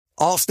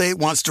Allstate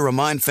wants to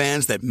remind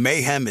fans that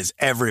mayhem is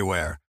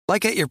everywhere,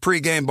 like at your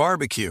pregame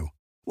barbecue.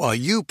 While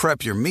you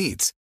prep your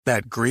meats,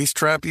 that grease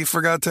trap you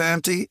forgot to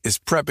empty is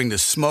prepping to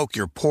smoke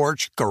your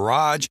porch,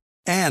 garage,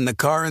 and the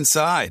car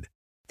inside.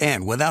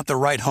 And without the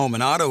right home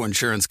and auto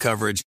insurance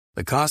coverage,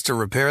 the cost to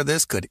repair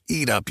this could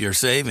eat up your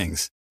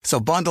savings. So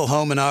bundle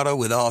home and auto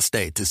with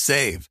Allstate to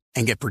save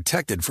and get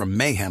protected from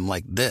mayhem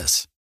like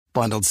this.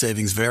 Bundled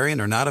savings vary and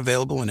are not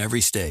available in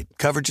every state.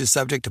 Coverage is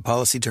subject to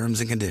policy terms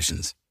and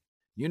conditions.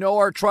 You know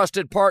our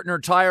trusted partner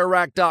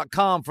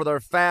TireRack.com for their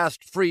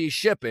fast, free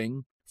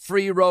shipping,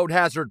 free road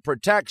hazard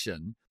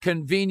protection,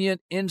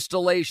 convenient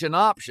installation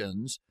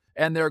options,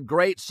 and their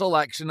great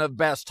selection of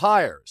best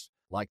tires,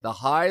 like the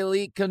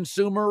highly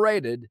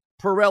consumer-rated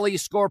Pirelli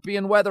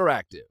Scorpion Weather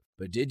Active.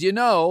 But did you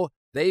know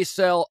they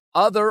sell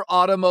other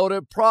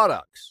automotive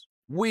products?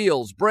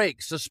 Wheels,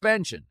 brakes,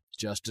 suspension,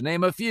 just to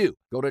name a few.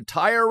 Go to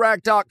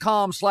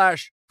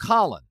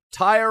TireRack.com/Colin.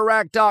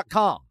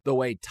 TireRack.com, the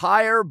way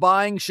tire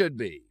buying should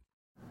be.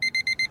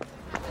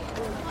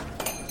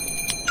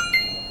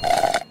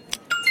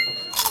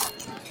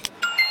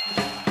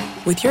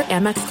 With your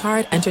Amex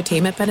card,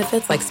 entertainment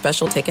benefits like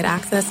special ticket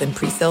access and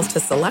pre-sales to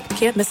select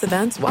can't-miss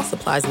events while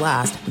supplies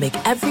last make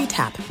every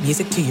tap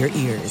music to your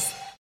ears.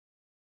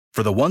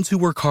 For the ones who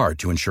work hard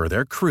to ensure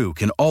their crew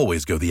can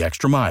always go the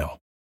extra mile,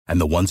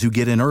 and the ones who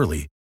get in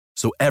early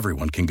so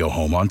everyone can go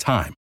home on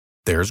time,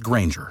 there's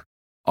Grainger,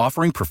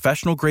 offering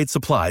professional-grade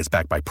supplies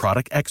backed by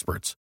product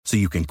experts so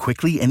you can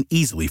quickly and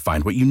easily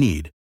find what you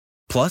need.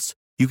 Plus,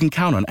 you can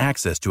count on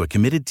access to a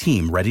committed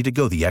team ready to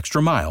go the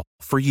extra mile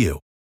for you.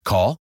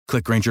 Call,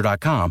 click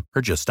Grainger.com,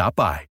 or just stop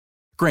by.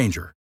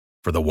 Grainger,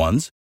 for the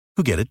ones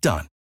who get it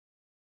done.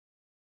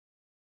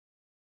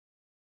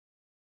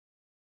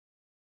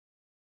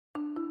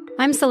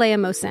 I'm Saleha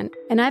Mohsin,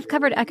 and I've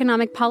covered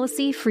economic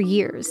policy for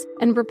years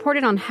and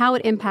reported on how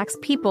it impacts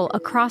people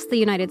across the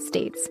United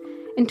States.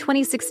 In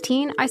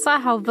 2016, I saw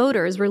how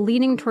voters were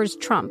leaning towards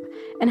Trump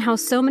and how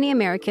so many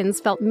Americans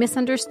felt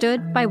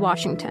misunderstood by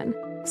Washington.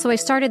 So I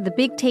started The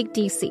Big Take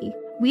DC.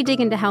 We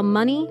dig into how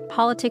money,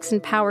 politics,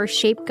 and power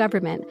shape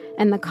government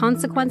and the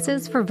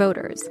consequences for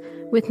voters.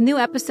 With new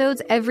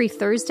episodes every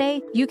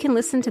Thursday, you can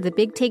listen to The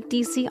Big Take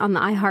DC on the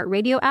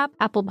iHeartRadio app,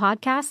 Apple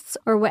Podcasts,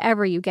 or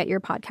wherever you get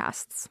your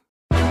podcasts.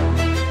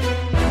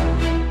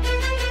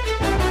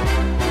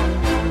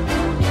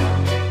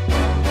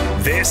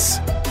 This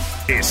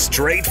is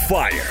Straight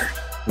Fire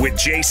with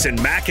Jason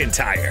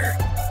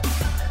McIntyre.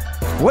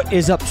 What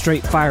is up,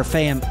 Straight Fire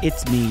fam?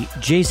 It's me,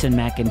 Jason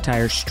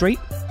McIntyre, Straight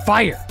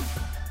Fire.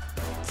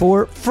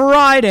 For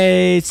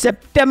Friday,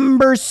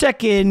 September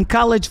 2nd,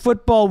 college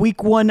football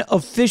week 1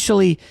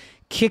 officially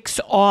kicks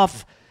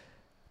off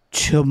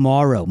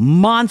tomorrow.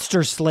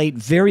 Monster slate.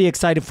 Very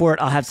excited for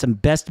it. I'll have some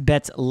best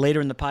bets later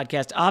in the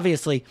podcast.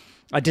 Obviously,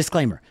 a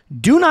disclaimer.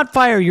 Do not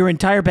fire your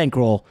entire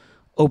bankroll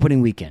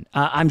opening weekend.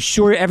 I'm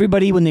sure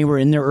everybody, when they were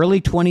in their early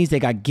 20s, they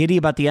got giddy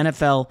about the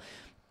NFL,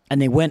 and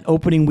they went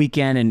opening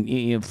weekend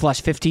and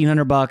flushed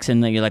 $1,500,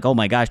 and then you're like, oh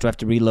my gosh, do I have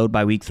to reload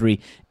by week 3?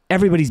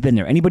 Everybody's been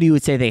there. Anybody who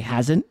would say they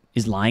hasn't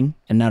is lying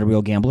and not a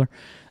real gambler.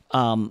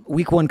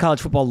 Week 1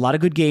 college football, a lot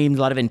of good games,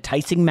 a lot of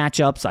enticing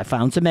matchups. I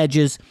found some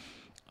edges.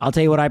 I'll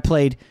tell you what I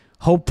played.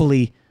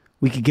 Hopefully,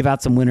 we could give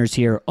out some winners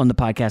here on the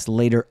podcast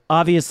later.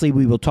 Obviously,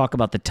 we will talk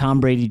about the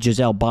Tom Brady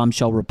Giselle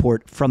bombshell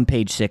report from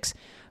Page 6.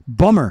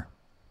 Bummer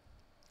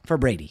for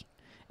Brady.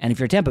 And if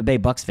you're a Tampa Bay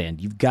Bucs fan,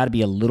 you've got to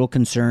be a little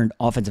concerned.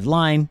 Offensive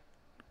line,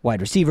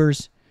 wide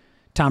receivers,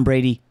 Tom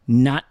Brady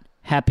not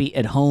happy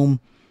at home.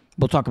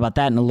 We'll talk about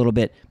that in a little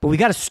bit. But we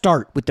got to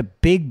start with the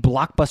big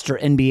blockbuster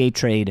NBA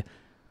trade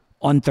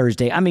on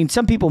Thursday. I mean,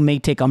 some people may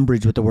take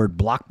umbrage with the word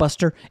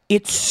blockbuster.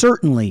 It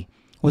certainly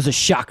was a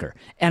shocker.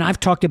 And I've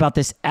talked about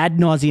this ad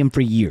nauseum for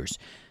years.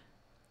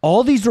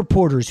 All these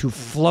reporters who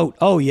float,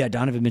 oh yeah,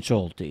 Donovan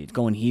Mitchell is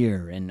going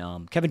here,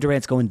 and Kevin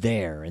Durant's going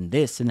there, and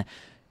this and that.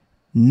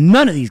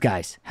 None of these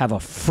guys have a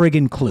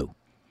friggin' clue,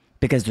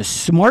 because the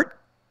smart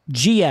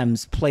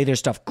GMs play their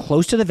stuff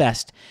close to the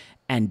vest,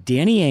 and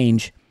Danny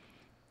Ainge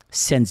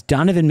sends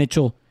Donovan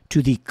Mitchell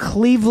to the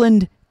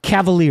Cleveland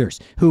Cavaliers,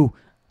 who,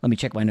 let me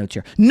check my notes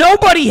here.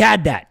 Nobody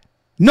had that.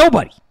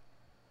 Nobody.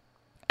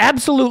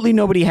 Absolutely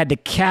nobody had the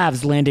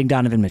Cavs landing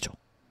Donovan Mitchell.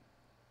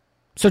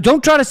 So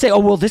don't try to say, oh,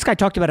 well, this guy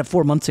talked about it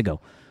 4 months ago.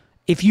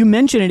 If you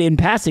mention it in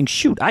passing,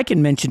 shoot, I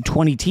can mention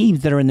 20 teams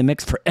that are in the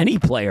mix for any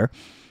player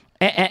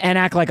and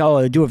act like,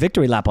 oh, do a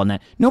victory lap on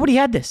that. Nobody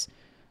had this.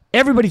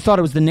 Everybody thought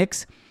it was the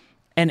Knicks.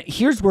 And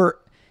here's where,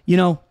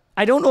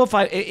 I don't know if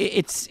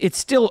it's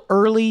still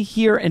early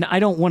here, and I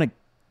don't know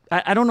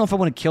if I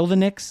want to kill the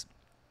Knicks,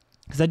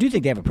 because I do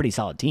think they have a pretty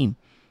solid team.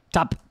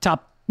 Top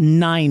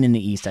 9 in the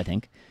East, I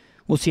think.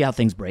 We'll see how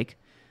things break.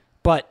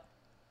 But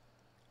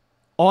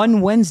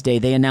on Wednesday,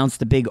 they announced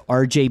the big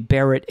R.J.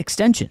 Barrett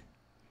extension,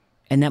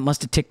 and that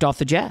must have ticked off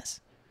the Jazz,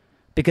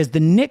 because the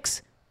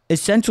Knicks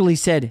essentially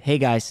said, hey,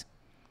 guys,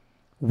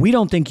 we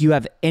don't think you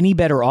have any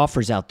better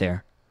offers out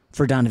there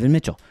for Donovan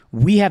Mitchell.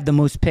 We have the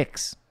most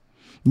picks.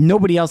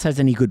 Nobody else has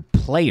any good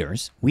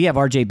players. We have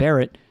R.J.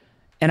 Barrett,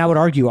 And I would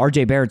argue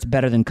R.J. Barrett's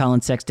better than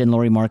Colin Sexton,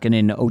 Lauri Markkanen,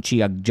 and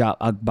Ochai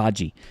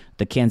Agbaji,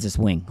 the Kansas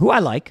wing, who I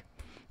like.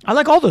 I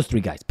like all those three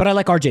guys, but I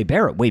like R.J.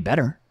 Barrett way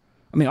better.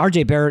 I mean,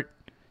 R.J. Barrett,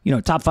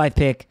 top 5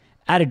 pick,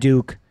 out of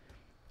Duke.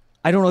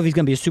 I don't know if he's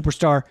going to be a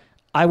superstar.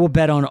 I will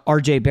bet on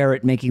R.J.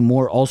 Barrett making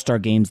more All-Star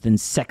games than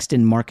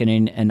Sexton,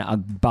 Markkanen, and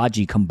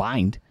Agbaji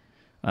combined.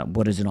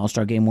 What is an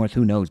All-Star game worth?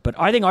 Who knows? But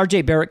I think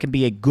R.J. Barrett can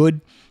be a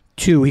good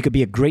 2. He could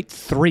be a great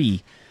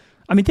 3.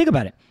 I mean, think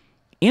about it.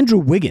 Andrew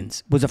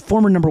Wiggins was a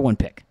former number 1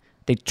 pick.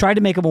 They tried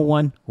to make him a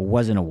 1,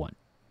 wasn't a 1.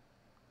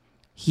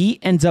 He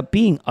ends up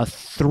being a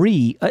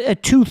 3, a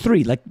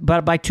 2-3. Like,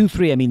 by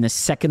 2-3, I mean the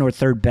second or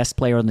third best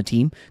player on the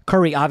team.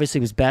 Curry obviously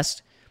was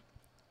best.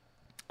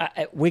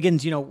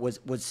 Wiggins,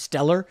 was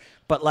stellar,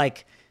 but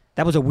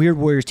that was a weird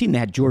Warriors team. They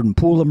had Jordan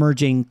Poole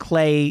emerging,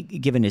 Clay,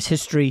 given his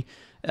history,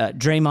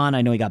 Draymond.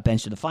 I know he got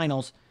benched in the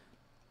finals,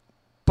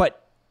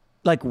 but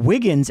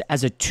Wiggins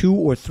as a 2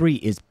 or 3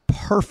 is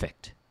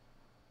perfect.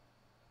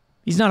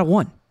 He's not a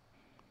 1.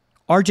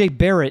 R.J.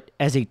 Barrett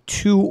as a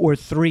 2 or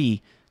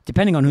 3,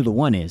 depending on who the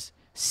 1 is,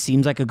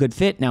 seems like a good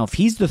fit. Now, if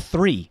he's the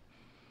 3,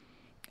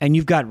 and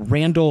you've got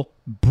Randall,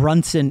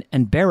 Brunson,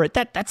 and Barrett,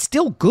 that's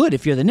still good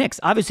if you're the Knicks.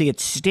 Obviously,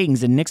 it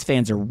stings, and Knicks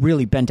fans are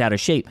really bent out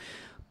of shape.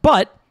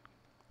 But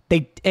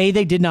they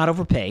did not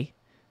overpay.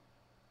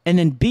 And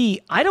then B,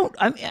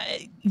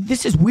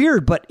 this is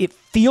weird, but it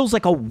feels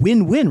like a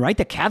win-win, right?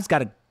 The Cavs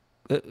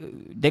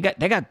they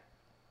got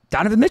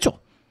Donovan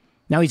Mitchell.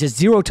 Now he's a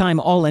 0-time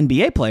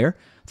All-NBA player,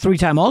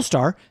 3-time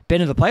All-Star, been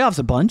to the playoffs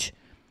a bunch.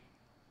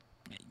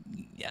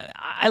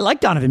 I like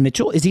Donovan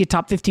Mitchell. Is he a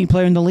top 15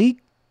 player in the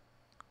league?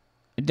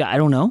 I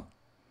don't know.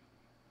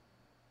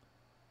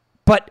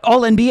 But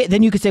All-NBA,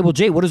 then you could say, well,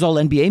 Jay, what does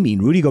All-NBA mean?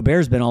 Rudy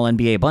Gobert's been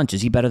All-NBA a bunch.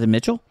 Is he better than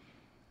Mitchell?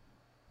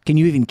 Can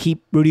you even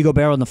keep Rudy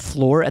Gobert on the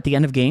floor at the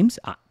end of games?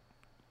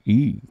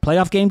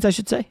 Playoff games, I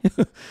should say.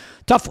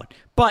 Tough one.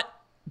 But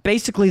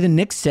basically the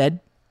Knicks said,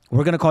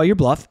 we're going to call your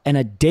bluff. And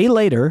a day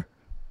later,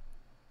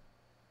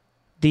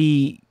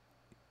 the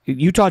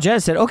Utah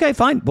Jazz said, okay,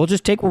 fine. We'll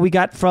just take what we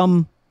got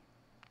from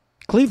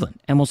Cleveland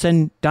and we'll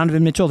send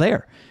Donovan Mitchell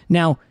there.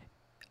 Now,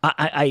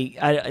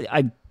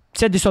 I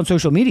said this on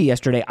social media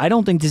yesterday. I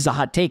don't think this is a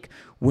hot take.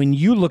 When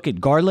you look at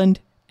Garland,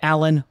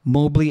 Allen,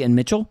 Mobley, and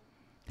Mitchell,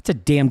 it's a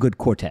damn good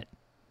quartet.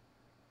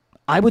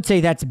 I would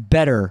say that's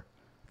better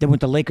than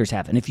what the Lakers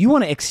have. And if you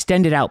want to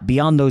extend it out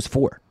beyond those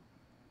 4,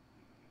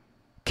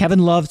 Kevin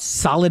Love,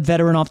 solid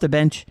veteran off the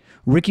bench.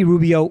 Ricky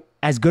Rubio,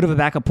 as good of a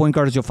backup point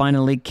guard as you'll find in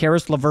the league.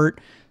 Karis LeVert,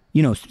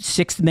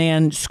 6th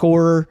man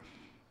scorer.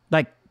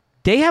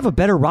 They have a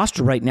better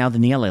roster right now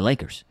than the LA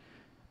Lakers.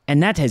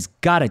 And that has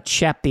got to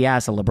chap the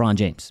ass of LeBron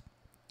James.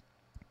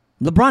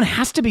 LeBron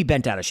has to be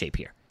bent out of shape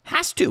here.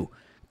 Has to.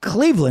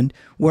 Cleveland,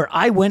 where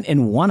I went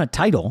and won a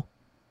title,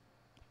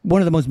 one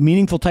of the most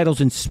meaningful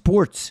titles in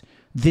sports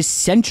this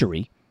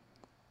century.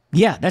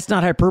 Yeah, that's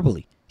not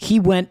hyperbole. He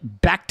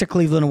went back to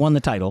Cleveland and won the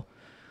title,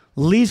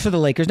 leaves for the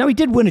Lakers. Now, he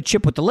did win a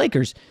chip with the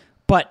Lakers,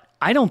 but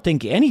I don't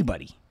think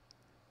anybody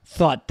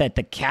thought that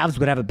the Cavs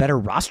would have a better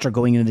roster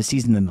going into the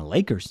season than the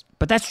Lakers.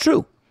 But that's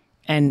true.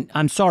 And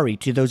I'm sorry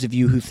to those of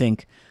you who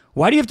think,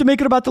 why do you have to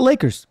make it about the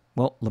Lakers?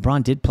 Well,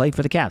 LeBron did play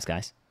for the Cavs,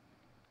 guys.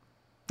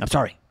 I'm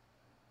sorry.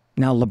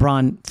 Now,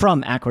 LeBron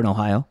from Akron,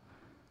 Ohio,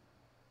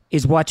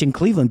 is watching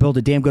Cleveland build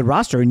a damn good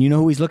roster. And you know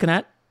who he's looking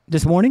at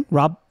this morning?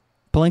 Rob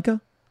Pelinka?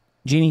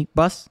 Jeannie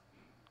Buss?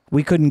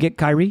 We couldn't get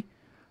Kyrie.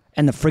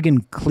 And the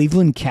friggin'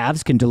 Cleveland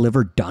Cavs can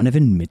deliver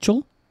Donovan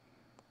Mitchell?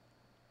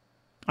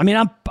 I mean,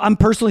 I'm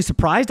personally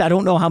surprised. I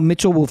don't know how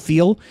Mitchell will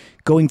feel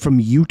going from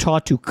Utah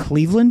to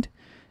Cleveland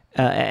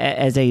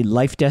as a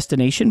life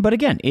destination. But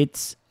again,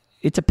 it's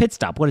a pit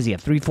stop. What does he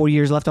have? 3-4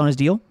 years left on his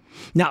deal?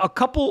 Now, a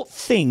couple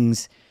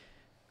things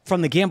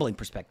from the gambling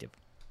perspective.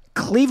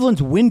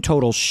 Cleveland's win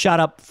total shot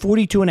up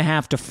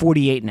 42.5 to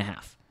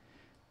 48.5.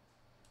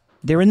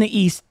 They're in the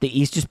East. The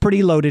East is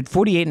pretty loaded.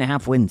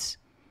 48.5 wins.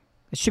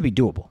 It should be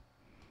doable.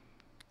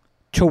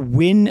 To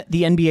win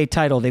the NBA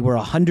title, they were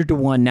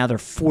 100-1. Now they're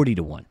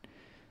 40-1.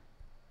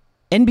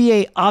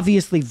 NBA,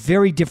 obviously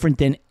very different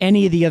than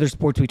any of the other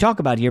sports we talk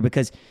about here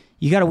because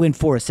you got to win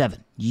 4 of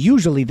 7.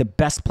 Usually the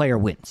best player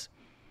wins.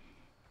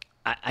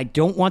 I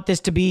don't want this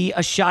to be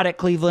a shot at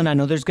Cleveland. I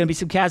know there's going to be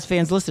some Cavs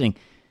fans listening.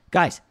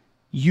 Guys,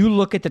 you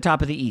look at the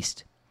top of the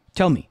East.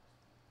 Tell me,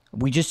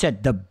 we just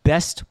said the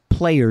best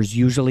players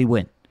usually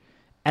win.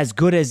 As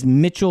good as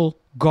Mitchell,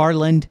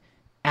 Garland,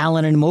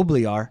 Allen, and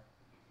Mobley are,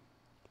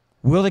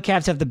 will the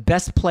Cavs have the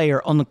best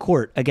player on the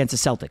court against the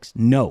Celtics?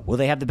 No. Will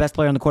they have the best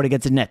player on the court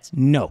against the Nets?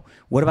 No.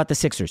 What about the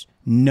Sixers?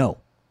 No.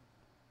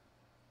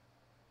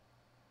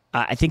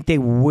 I think they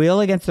will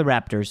against the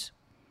Raptors,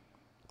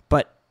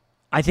 but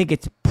I think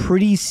it's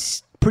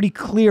pretty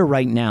clear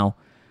right now.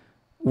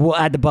 We'll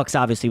add the Bucks,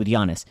 obviously, with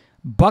Giannis.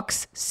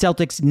 Bucks,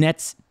 Celtics,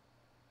 Nets,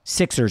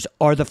 Sixers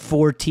are the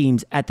 4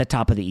 teams at the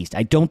top of the East.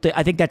 I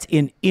think that's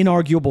an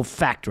inarguable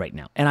fact right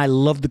now, and I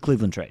love the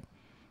Cleveland trade.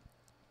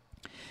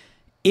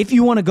 If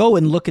you want to go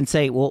and look and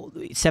say, well,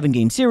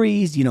 7-game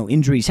series,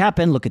 injuries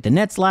happen. Look at the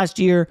Nets last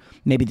year.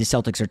 Maybe the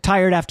Celtics are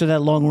tired after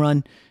that long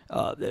run.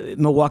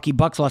 Milwaukee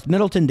Bucks lost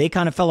Middleton. They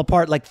kind of fell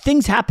apart. Like,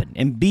 things happen.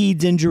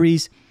 Embiid's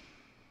injuries.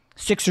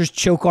 Sixers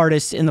choke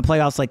artists in the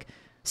playoffs. Like,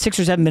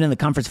 Sixers haven't been in the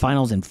conference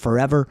finals in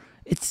forever.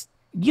 It's,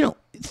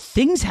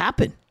 things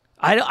happen.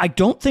 I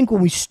don't think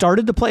when we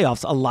started the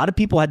playoffs, a lot of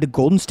people had the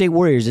Golden State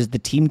Warriors as the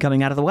team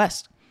coming out of the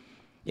West.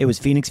 It was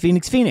Phoenix.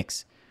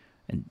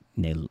 And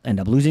they end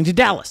up losing to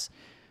Dallas.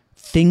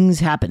 Things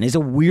happen. It's a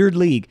weird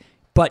league.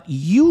 But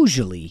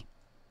usually,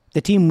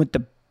 the team with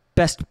the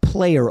best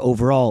player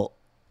overall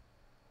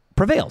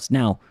prevails.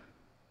 Now,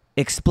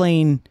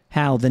 explain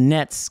how the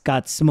Nets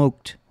got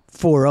smoked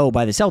 4-0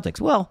 by the Celtics.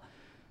 Well,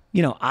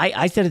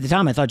 I said at the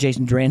time I thought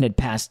Jason Tatum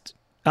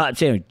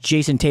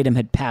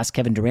had passed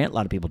Kevin Durant. A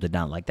lot of people did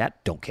not like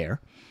that. Don't care.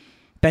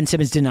 Ben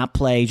Simmons did not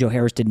play. Joe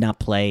Harris did not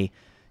play.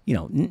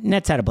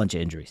 Nets had a bunch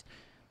of injuries.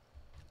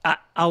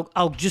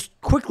 I'll just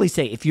quickly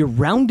say, if you're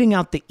rounding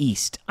out the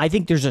East, I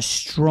think there's a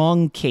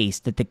strong case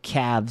that the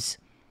Cavs,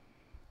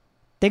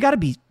 they got to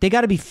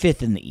be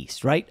fifth in the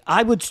East, right?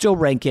 I would still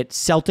rank it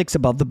Celtics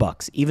above the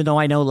Bucks, even though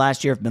I know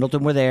last year if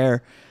Middleton were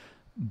there,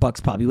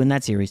 Bucks probably win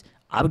that series.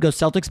 I would go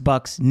Celtics,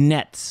 Bucks,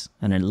 Nets,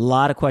 and a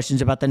lot of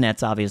questions about the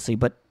Nets, obviously,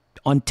 but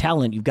on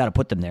talent, you've got to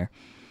put them there.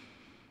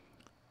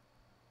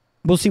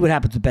 We'll see what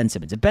happens with Ben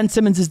Simmons. If Ben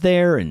Simmons is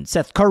there and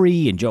Seth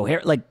Curry and Joe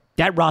Harris, like,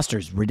 that roster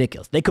is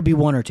ridiculous. They could be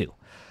 1 or 2.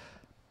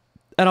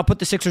 And I'll put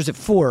the Sixers at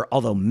 4,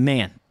 although,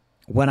 man,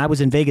 when I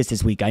was in Vegas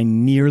this week, I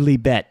nearly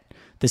bet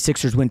the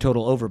Sixers win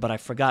total over, but I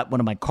forgot one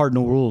of my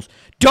cardinal rules.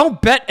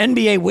 Don't bet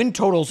NBA win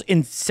totals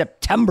in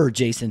September,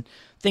 Jason.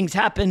 Things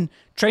happen.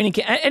 Training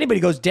camp, anybody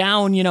goes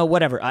down,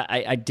 whatever.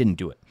 I didn't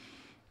do it.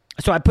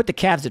 So I put the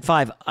Cavs at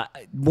 5.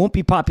 It won't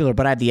be popular,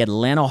 but I have the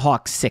Atlanta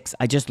Hawks 6.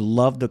 I just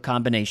love the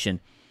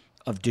combination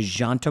of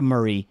DeJounte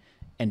Murray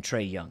and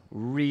Trae Young.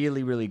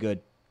 Really, really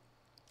good.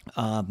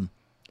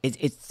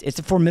 It's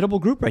a formidable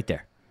group right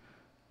there.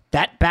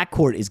 That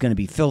backcourt is going to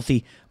be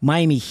filthy.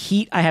 Miami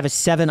Heat, I have a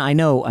 7. I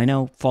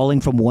know. Falling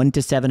from 1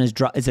 to 7 is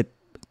a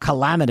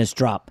calamitous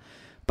drop.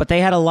 But they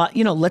had a lot.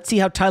 Let's see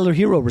how Tyler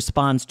Hero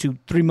responds to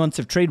 3 months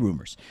of trade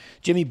rumors.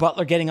 Jimmy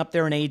Butler getting up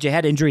there in age. They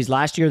had injuries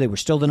last year. They were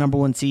still the number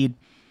 1 seed.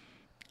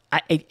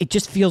 It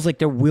just feels like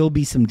there will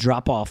be some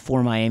drop-off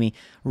for Miami.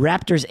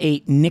 Raptors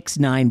 8, Knicks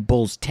 9,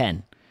 Bulls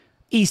 10.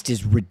 East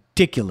is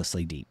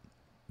ridiculously deep.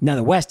 Now,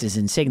 the West is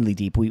insanely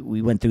deep.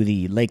 We went through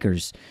the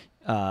Lakers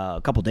a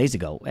couple days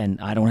ago,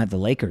 and I don't have the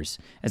Lakers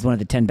as one of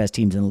the 10 best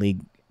teams in the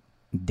league.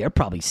 They're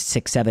probably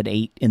 6, 7,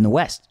 8 in the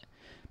West.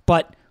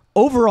 But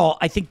overall,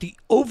 I think the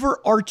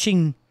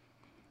overarching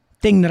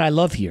thing that I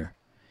love here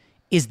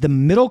is the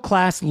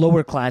middle-class,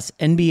 lower-class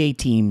NBA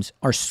teams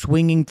are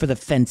swinging for the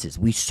fences.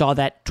 We saw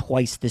that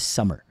twice this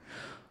summer.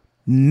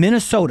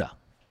 Minnesota,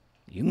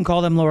 you can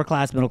call them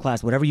lower-class,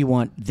 middle-class, whatever you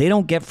want. They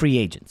don't get free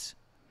agents.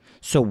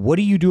 So what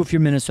do you do if you're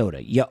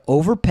Minnesota? You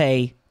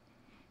overpay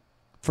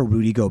for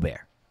Rudy Gobert.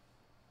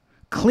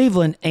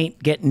 Cleveland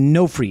ain't getting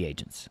no free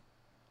agents.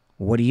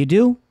 What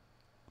do?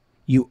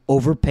 You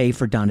overpay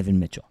for Donovan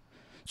Mitchell.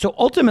 So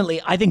ultimately,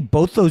 I think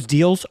both those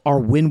deals are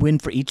win-win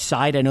for each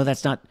side. I know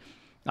that's not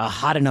a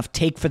hot enough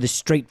take for the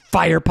Straight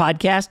Fire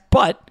podcast,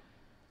 but,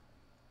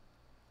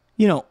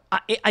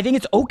 I think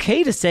it's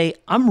okay to say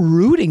I'm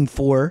rooting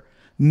for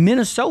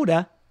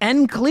Minnesota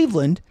and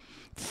Cleveland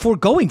for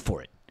going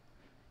for it.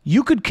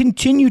 You could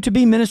continue to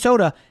be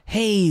Minnesota.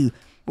 Hey,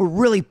 we're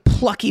really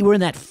plucky. We're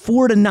in that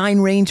 4 to 9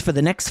 range for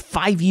the next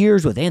 5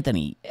 years with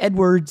Anthony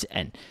Edwards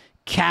and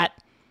Cat.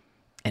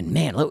 And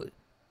man, or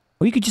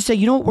you could just say,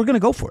 we're going to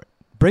go for it.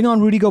 Bring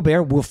on Rudy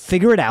Gobert. We'll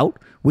figure it out.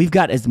 We've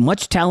got as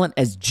much talent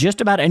as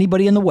just about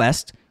anybody in the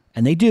West,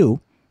 and they do.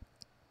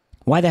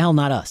 Why the hell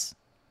not us?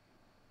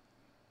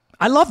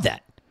 I love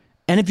that.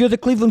 And if you're the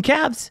Cleveland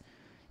Cavs,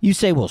 you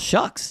say, well,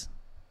 shucks.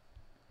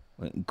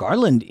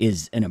 Garland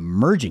is an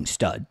emerging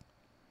stud.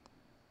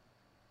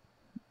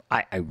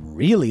 I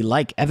really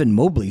like Evan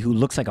Mobley, who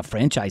looks like a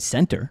franchise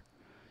center.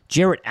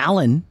 Jarrett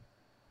Allen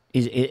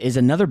is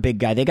another big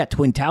guy. They got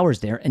Twin Towers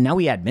there, and now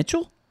we add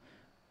Mitchell.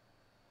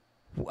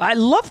 I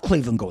love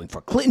Cleveland going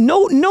for it.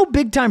 No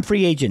big-time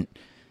free agent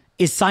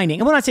is signing.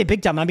 And when I say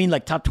big-time, I mean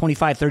like top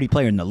 25, 30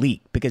 player in the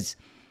league, because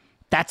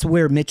that's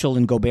where Mitchell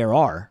and Gobert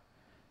are.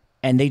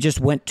 And they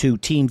just went to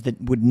teams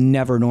that would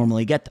never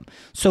normally get them.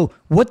 So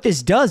what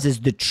this does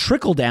is the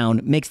trickle-down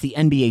makes the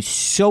NBA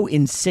so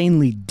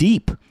insanely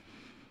deep.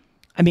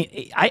 I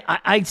mean,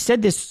 I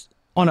said this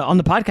on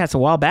the podcast a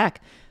while back.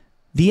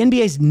 The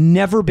NBA's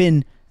never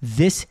been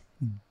this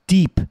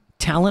deep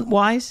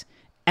talent-wise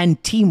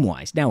and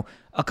team-wise. Now,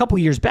 a couple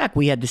years back,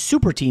 we had the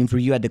super teams where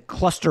you had the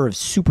cluster of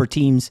super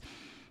teams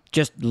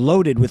just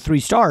loaded with 3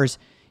 stars.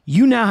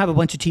 You now have a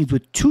bunch of teams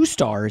with 2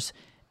 stars,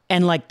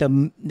 and like the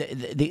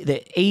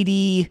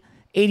 80th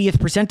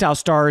percentile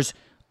stars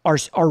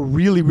are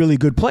really, really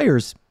good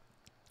players.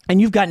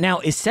 And you've got now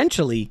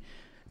essentially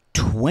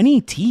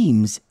 20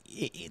 teams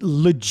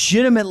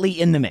legitimately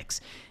in the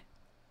mix.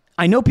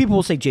 I know people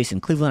will say, Jason,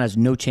 Cleveland has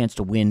no chance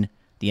to win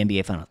the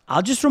NBA Finals.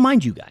 I'll just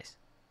remind you guys,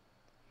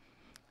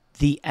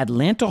 the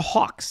Atlanta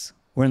Hawks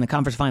were in the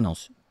conference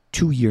finals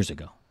 2 years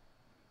ago.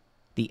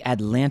 The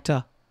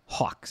Atlanta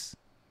Hawks.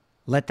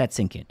 Let that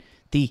sink in.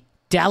 The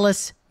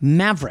Dallas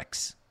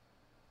Mavericks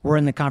were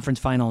in the conference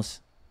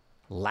finals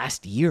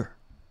last year.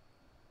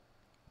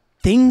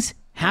 Things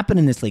happen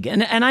in this league.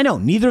 And I know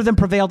neither of them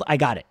prevailed. I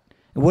got it.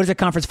 And what is a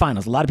conference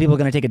finals? A lot of people are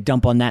going to take a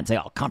dump on that and say,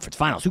 oh, conference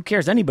finals. Who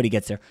cares? Anybody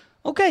gets there.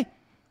 Okay,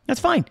 that's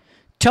fine.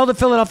 Tell the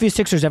Philadelphia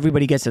Sixers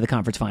everybody gets to the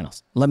conference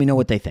finals. Let me know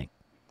what they think.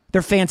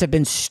 Their fans have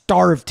been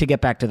starved to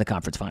get back to the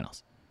conference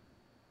finals.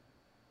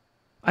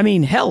 I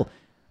mean, hell,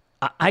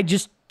 I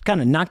just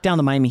kind of knocked down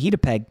the Miami Heat a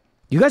peg.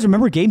 You guys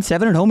remember Game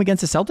 7 at home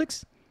against the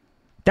Celtics?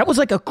 That was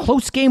like a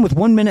close game with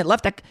 1 minute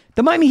left.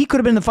 The Miami Heat could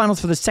have been in the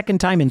finals for the second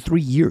time in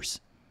 3 years.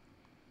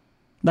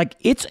 Like,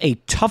 it's a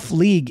tough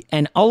league,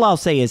 and all I'll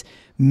say is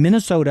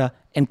Minnesota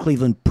and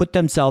Cleveland put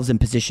themselves in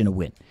position to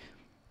win.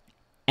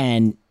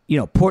 And, you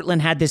know,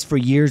 Portland had this for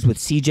years with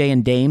CJ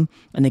and Dame,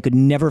 and they could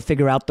never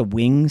figure out the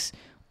wings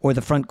or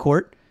the front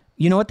court.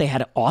 You know what? They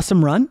had an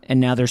awesome run, and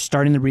now they're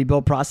starting the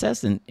rebuild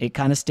process, and it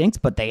kind of stinks,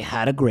 but they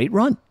had a great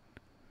run.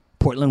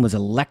 Portland was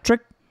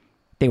electric.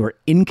 They were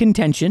in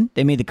contention.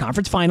 They made the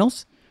conference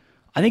finals.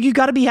 I think you've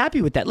got to be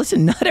happy with that.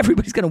 Listen, not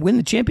everybody's going to win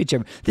the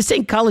championship. This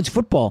ain't college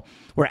football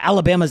where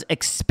Alabama's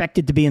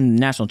expected to be in the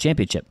national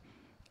championship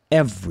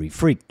every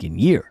freaking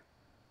year.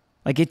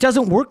 Like, it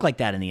doesn't work like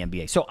that in the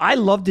NBA. So I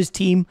love this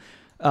team.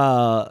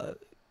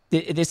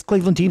 This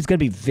Cleveland team is going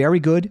to be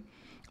very good.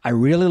 I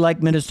really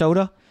like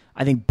Minnesota.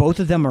 I think both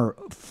of them are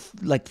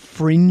like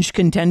fringe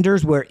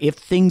contenders where if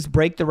things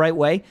break the right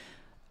way,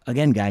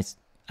 again, guys,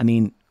 I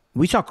mean,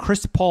 we saw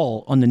Chris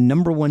Paul on the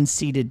number 1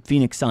 seeded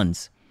Phoenix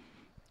Suns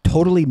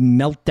totally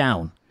melt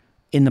down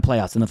in the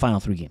playoffs in the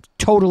final 3 games.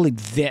 Totally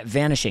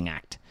vanishing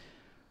act.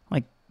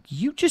 Like,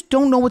 you just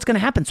don't know what's going to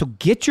happen. So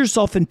get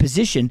yourself in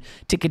position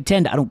to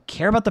contend. I don't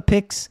care about the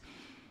picks,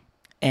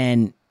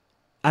 and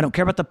I don't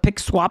care about the pick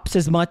swaps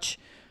as much.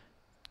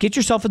 Get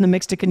yourself in the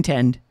mix to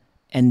contend,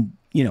 and,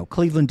 you know,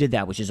 Cleveland did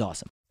that, which is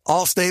awesome.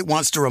 Allstate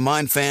wants to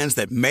remind fans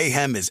that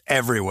mayhem is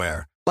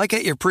everywhere, like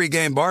at your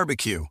pregame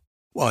barbecue.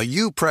 While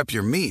you prep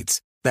your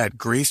meats, that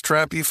grease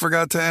trap you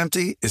forgot to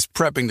empty is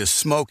prepping to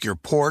smoke your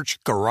porch,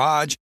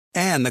 garage,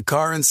 and the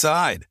car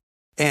inside.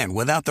 And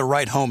without the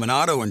right home and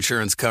auto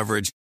insurance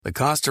coverage, the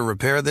cost to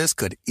repair this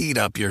could eat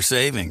up your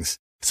savings.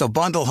 So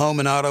bundle home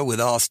and auto with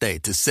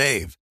Allstate to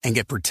save and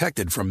get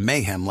protected from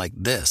mayhem like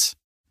this.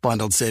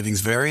 Bundled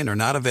savings vary and are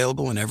not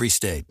available in every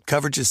state.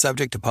 Coverage is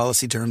subject to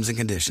policy terms and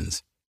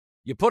conditions.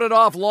 You put it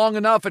off long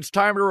enough, it's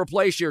time to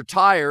replace your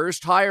tires.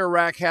 Tire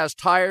Rack has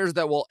tires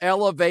that will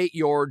elevate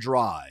your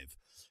drive.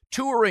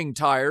 Touring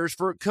tires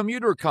for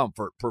commuter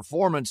comfort,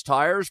 performance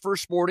tires for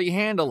sporty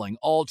handling,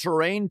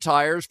 all-terrain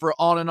tires for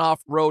on- and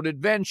off-road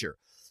adventure.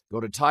 Go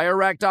to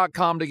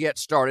TireRack.com to get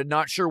started.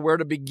 Not sure where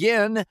to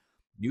begin?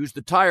 Use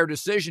the Tire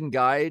Decision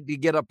Guide to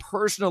get a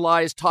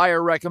personalized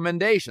tire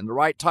recommendation, the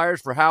right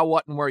tires for how,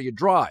 what, and where you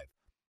drive.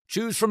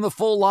 Choose from the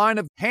full line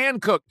of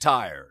hand-cooked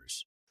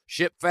tires.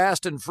 Ship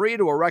fast and free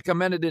to a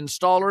recommended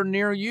installer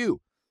near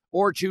you.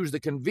 Or choose the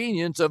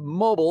convenience of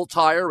mobile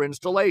tire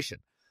installation.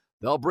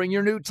 They'll bring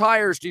your new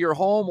tires to your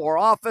home or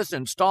office,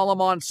 install them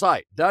on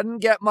site. Doesn't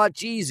get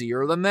much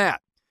easier than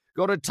that.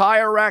 Go to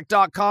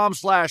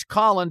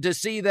TireRack.com/Colin to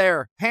see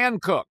their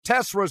hand-cooked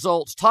test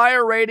results,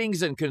 tire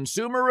ratings, and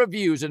consumer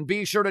reviews, and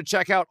be sure to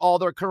check out all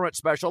their current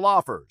special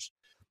offers.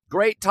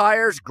 Great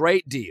tires,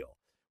 great deal.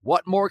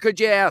 What more could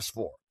you ask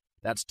for?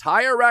 That's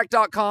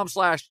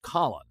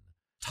TireRack.com/Colin.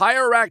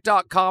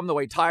 TireRack.com, the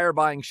way tire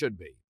buying should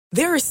be.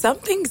 There are some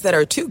things that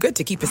are too good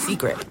to keep a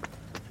secret.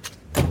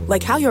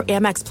 Like how your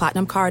Amex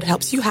Platinum card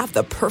helps you have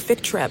the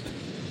perfect trip.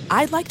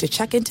 I'd like to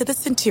check into the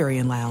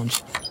Centurion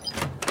Lounge.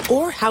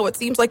 Or how it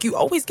seems like you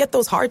always get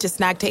those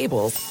hard-to-snag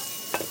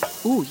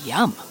tables. Ooh,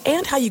 yum.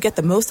 And how you get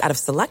the most out of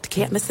select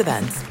can't-miss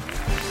events.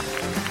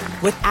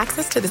 With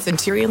access to the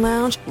Centurion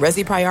Lounge,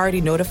 Resi Priority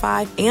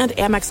Notified, and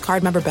Amex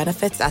card member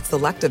benefits at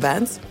select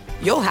events,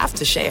 you'll have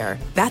to share.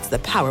 That's the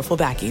powerful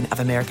backing of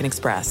American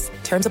Express.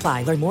 Terms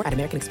apply. Learn more at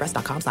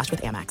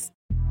americanexpress.com/withAmex.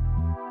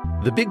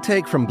 The Big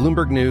Take from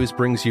Bloomberg News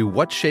brings you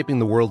what's shaping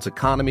the world's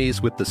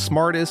economies with the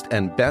smartest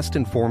and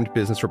best-informed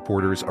business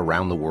reporters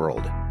around the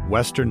world.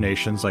 Western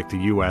nations like the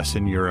U.S.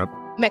 and Europe.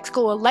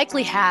 Mexico will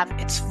likely have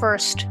its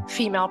first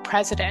female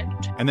president.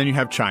 And then you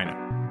have China.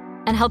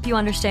 And help you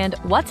understand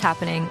what's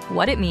happening,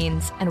 what it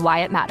means, and why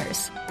it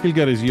matters. He'll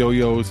get his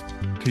yo-yos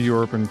to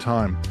Europe in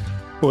time.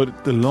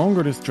 But the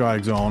longer this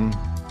drags on,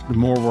 the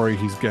more worry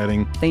he's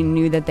getting. They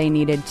knew that they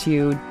needed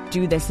to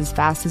do this as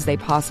fast as they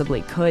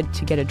possibly could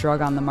to get a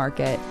drug on the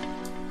market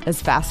as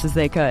fast as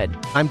they could.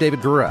 I'm David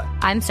Gura.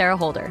 I'm Sarah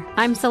Holder.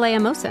 I'm Saleha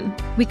Mohsen.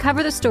 We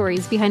cover the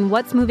stories behind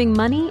what's moving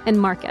money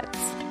and markets.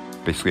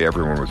 Basically,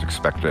 everyone was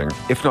expecting,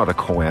 if not a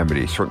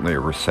calamity, certainly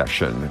a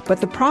recession. But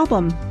the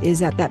problem is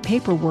that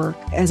paperwork,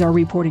 as our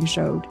reporting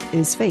showed,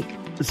 is fake.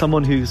 As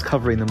someone who's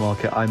covering the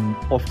market, I'm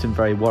often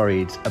very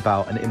worried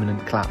about an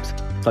imminent collapse.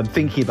 So I'm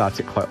thinking about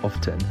it quite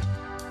often.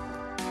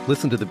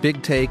 Listen to The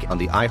Big Take on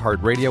the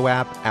iHeartRadio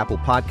app, Apple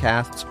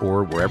Podcasts,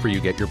 or wherever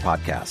you get your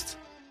podcasts.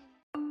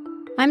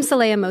 I'm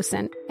Saleha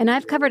Mohsen, and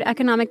I've covered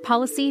economic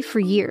policy for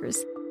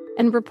years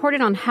and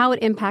reported on how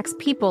it impacts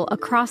people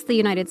across the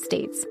United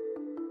States.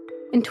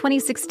 In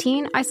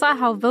 2016, I saw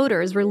how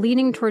voters were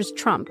leaning towards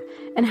Trump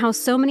and how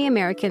so many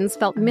Americans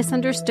felt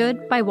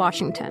misunderstood by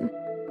Washington.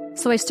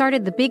 So I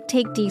started the Big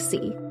Take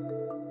DC.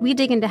 We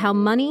dig into how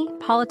money,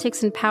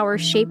 politics, and power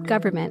shape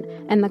government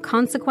and the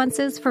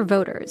consequences for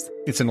voters.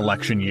 It's an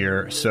election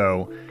year,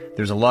 so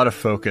there's a lot of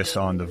focus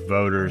on the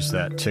voters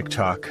that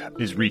TikTok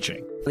is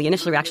reaching. The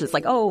initial reaction is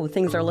like, oh,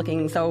 things are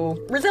looking so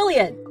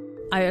resilient.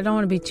 I don't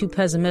want to be too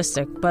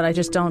pessimistic, but I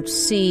just don't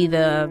see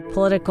the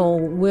political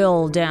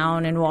will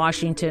down in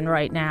Washington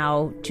right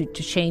now to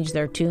change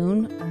their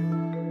tune.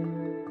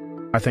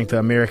 I think the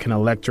American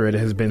electorate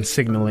has been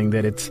signaling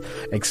that it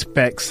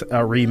expects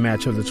a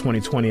rematch of the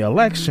 2020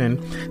 election.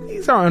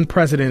 These are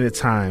unprecedented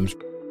times.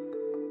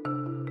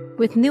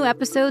 With new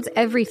episodes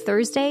every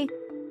Thursday,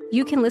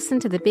 you can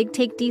listen to the Big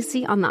Take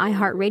DC on the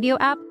iHeartRadio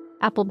app,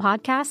 Apple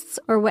Podcasts,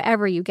 or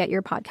wherever you get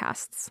your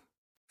podcasts.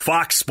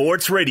 Fox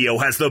Sports Radio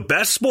has the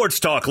best sports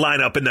talk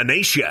lineup in the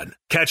nation.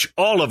 Catch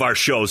all of our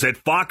shows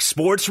at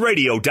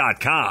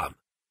foxsportsradio.com.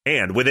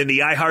 And within the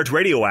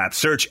iHeartRadio app,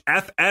 search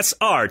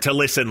FSR to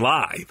listen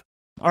live.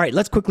 All right,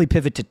 let's quickly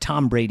pivot to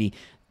Tom Brady.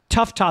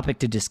 Tough topic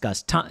to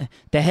discuss.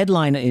 The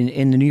headline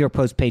in the New York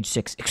Post, page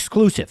 6,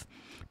 exclusive.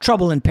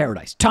 Trouble in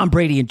paradise. Tom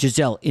Brady and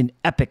Giselle in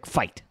epic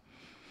fight.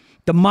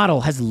 The model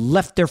has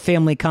left their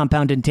family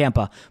compound in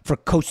Tampa for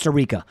Costa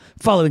Rica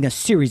following a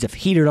series of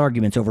heated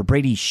arguments over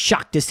Brady's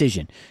shock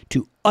decision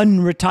to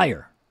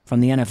unretire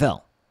from the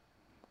NFL.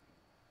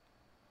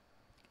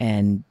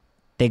 And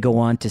they go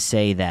on to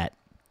say that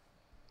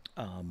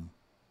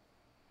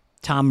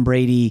Tom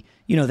Brady,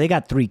 they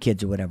got 3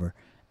 kids or whatever.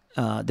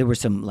 There were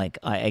some,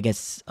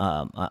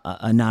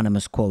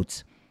 anonymous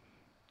quotes.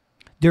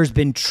 There's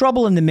been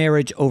trouble in the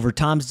marriage over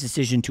Tom's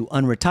decision to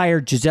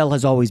unretire. Giselle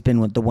has always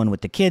been the one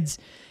with the kids.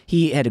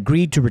 He had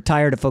agreed to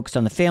retire to focus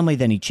on the family.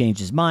 Then he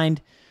changed his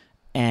mind.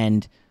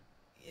 And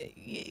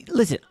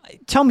listen,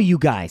 tell me you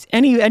guys,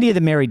 any of the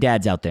married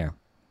dads out there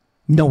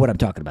know what I'm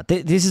talking about.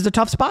 This is a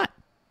tough spot.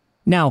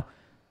 Now,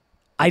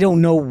 I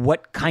don't know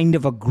what kind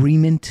of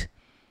agreement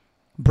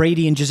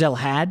Brady and Giselle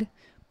had,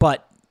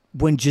 but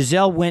when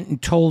Giselle went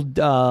and told,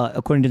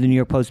 according to the New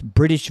York Post,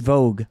 British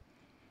Vogue,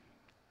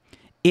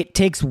 it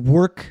takes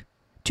work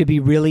to be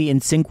really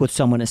in sync with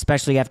someone,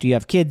 especially after you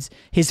have kids.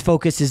 His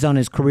focus is on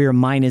his career.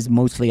 Mine is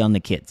mostly on the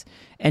kids.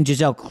 And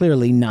Giselle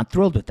clearly not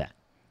thrilled with that.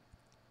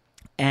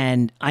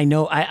 And I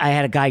know I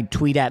had a guy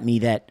tweet at me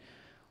that,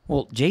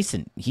 well,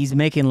 Jason, he's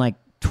making like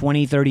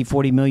 20, 30,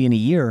 40 million a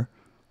year.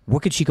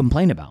 What could she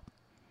complain about?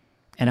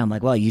 And I'm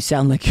like, well, you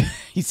sound like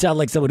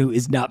someone who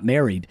is not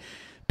married,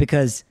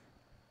 because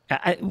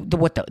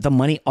the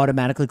money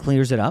automatically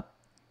clears it up.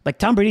 Like,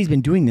 Tom Brady's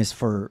been doing this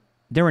for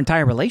their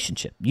entire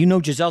relationship.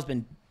 Giselle's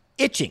been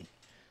itching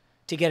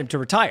to get him to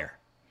retire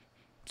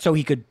so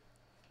he could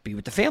be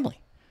with the family.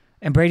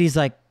 And Brady's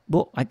like,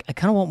 well, I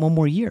kind of want one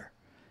more year.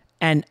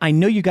 And I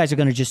know you guys are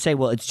going to just say,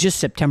 well, it's just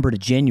September to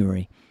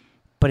January,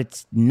 but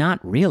it's not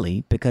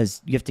really,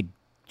 because you have to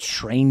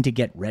train to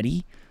get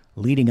ready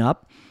leading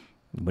up.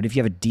 But if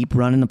you have a deep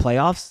run in the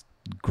playoffs,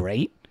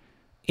 great.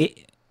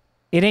 It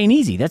ain't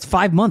easy. That's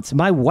 5 months.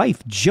 My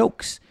wife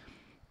jokes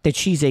that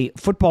she's a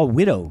football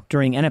widow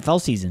during NFL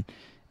season.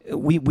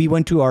 We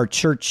went to our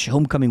church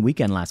homecoming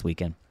weekend last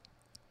weekend.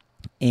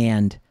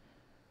 And,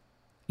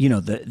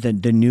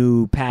 the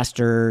new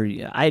pastor,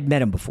 I had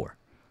met him before.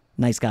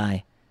 Nice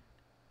guy.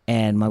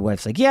 And my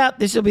wife's like, yeah,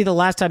 this will be the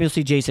last time you'll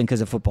see Jason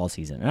because of football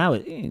season.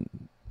 And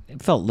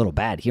it felt a little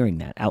bad hearing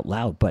that out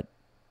loud, but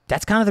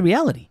that's kind of the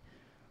reality.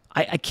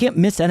 I can't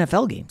miss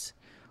NFL games.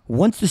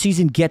 Once the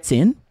season gets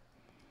in,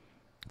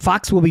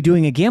 Fox will be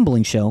doing a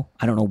gambling show.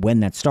 I don't know when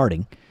that's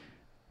starting,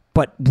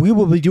 but we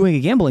will be doing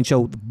a gambling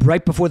show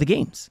right before the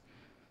games.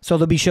 So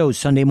there'll be shows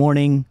Sunday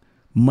morning,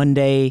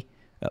 Monday,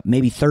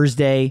 maybe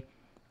Thursday.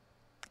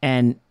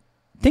 And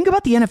think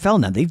about the NFL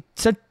now. They've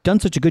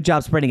done such a good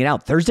job spreading it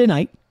out. Thursday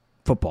night,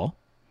 football.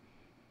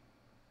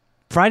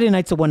 Friday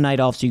night's the one night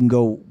off, so you can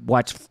go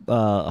watch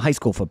high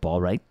school football,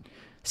 right?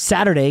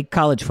 Saturday,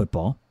 college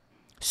football.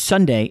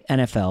 Sunday,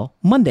 NFL.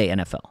 Monday,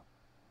 NFL.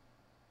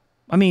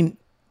 I mean,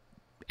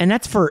 and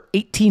that's for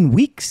 18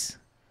 weeks.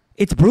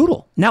 It's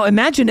brutal. Now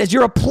imagine as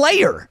you're a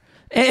player,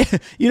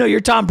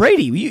 you're Tom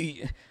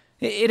Brady.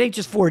 It ain't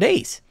just 4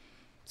 days.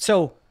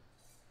 So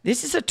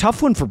this is a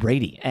tough one for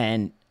Brady.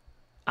 And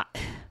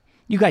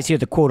you guys hear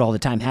the quote all the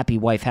time, happy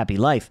wife, happy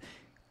life.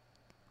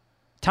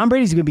 Tom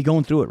Brady's going to be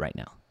going through it right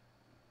now.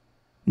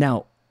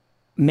 Now,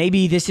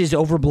 maybe this is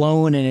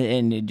overblown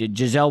and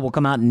Giselle will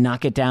come out and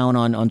knock it down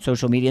on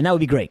social media, and that would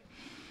be great.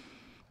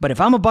 But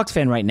if I'm a Bucs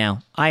fan right now,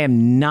 I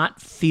am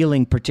not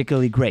feeling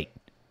particularly great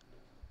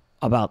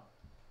about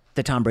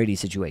the Tom Brady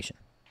situation.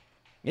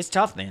 It's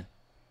tough, man.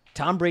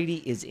 Tom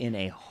Brady is in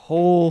a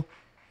whole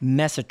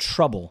mess of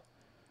trouble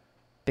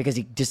because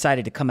he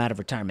decided to come out of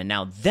retirement.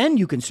 Now, then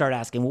you can start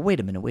asking, well, wait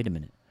a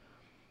minute.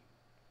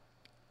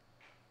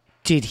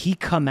 Did he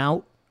come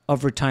out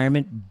of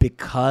retirement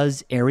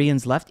because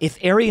Arians left? If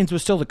Arians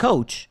was still the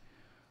coach,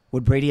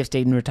 would Brady have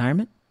stayed in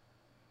retirement?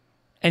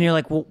 And you're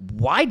like, well,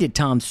 why did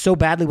Tom so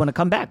badly want to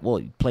come back? Well,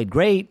 he played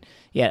great.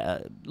 Yeah,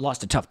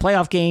 lost a tough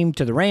playoff game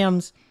to the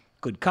Rams.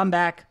 Good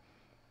comeback.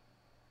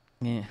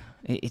 Yeah,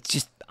 it's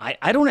just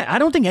I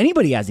don't think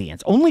anybody has the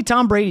answer. Only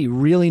Tom Brady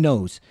really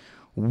knows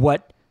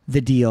what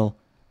the deal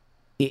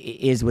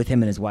is with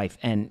him and his wife,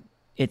 and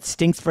it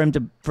stinks for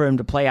him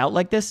to play out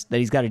like this, that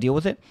he's got to deal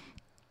with it.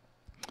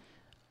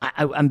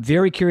 I'm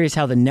very curious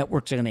how the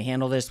networks are going to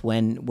handle this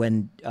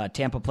when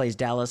Tampa plays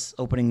Dallas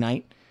opening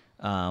night.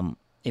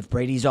 If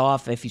Brady's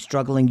off, if he's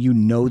struggling,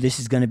 this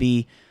is going to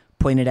be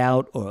pointed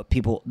out, or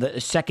the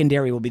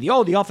secondary will be the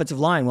offensive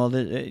line. Well,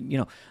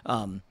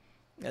 the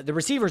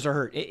receivers are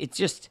hurt. It's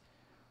just,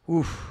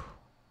 oof,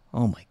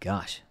 oh my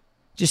gosh,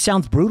 just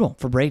sounds brutal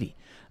for Brady.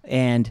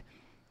 And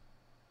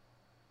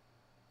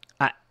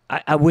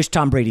I wish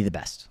Tom Brady the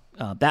best.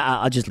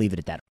 I'll just leave it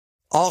at that.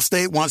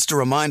 Allstate wants to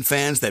remind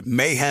fans that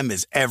mayhem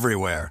is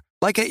everywhere,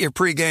 like at your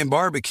pregame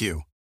barbecue.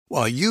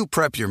 While you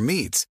prep your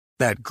meats,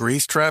 that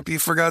grease trap you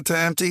forgot to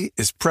empty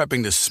is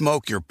prepping to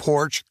smoke your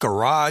porch,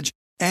 garage,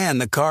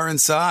 and the car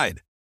inside.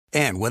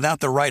 And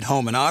without the right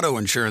home and auto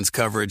insurance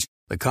coverage,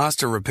 the cost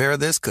to repair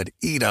this could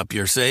eat up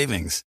your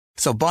savings.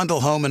 So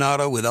bundle home and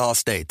auto with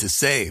Allstate to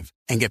save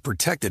and get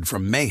protected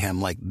from mayhem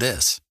like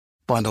this.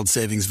 Bundled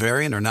savings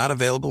variant are not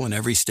available in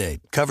every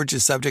state. Coverage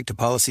is subject to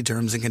policy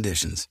terms and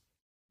conditions.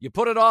 You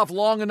put it off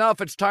long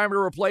enough, it's time to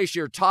replace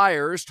your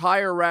tires.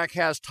 Tire Rack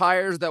has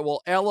tires that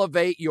will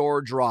elevate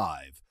your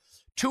drive.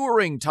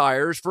 Touring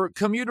tires for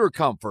commuter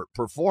comfort,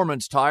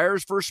 performance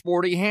tires for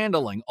sporty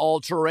handling,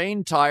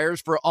 all-terrain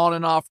tires for on-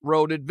 and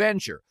off-road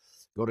adventure.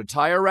 Go to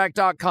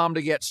TireRack.com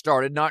to get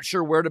started. Not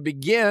sure where to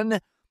begin?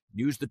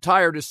 Use the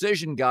Tire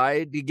Decision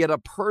Guide to get a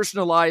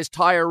personalized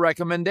tire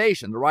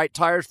recommendation, the right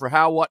tires for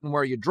how, what, and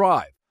where you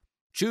drive.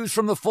 Choose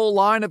from the full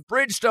line of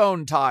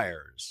Bridgestone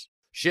tires.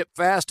 Ship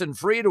fast and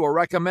free to a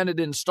recommended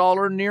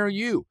installer near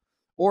you.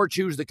 Or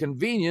choose the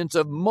convenience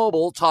of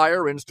mobile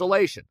tire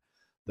installation.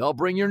 They'll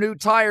bring your new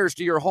tires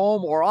to your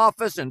home or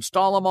office,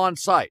 install them on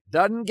site.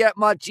 Doesn't get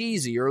much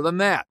easier than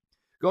that.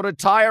 Go to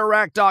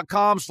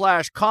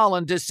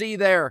TireRack.com/Colin to see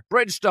their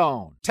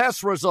Bridgestone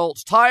test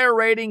results, tire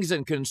ratings,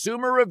 and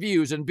consumer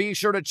reviews, and be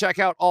sure to check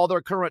out all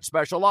their current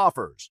special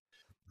offers.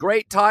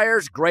 Great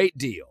tires, great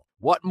deal.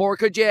 What more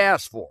could you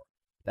ask for?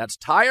 That's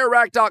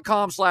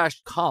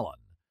TireRack.com/Colin.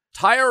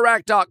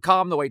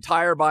 TireRack.com, the way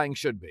tire buying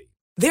should be.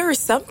 There are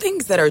some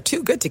things that are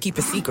too good to keep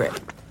a secret.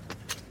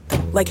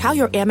 Like how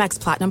your Amex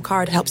Platinum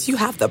card helps you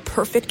have the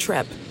perfect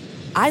trip.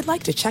 I'd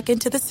like to check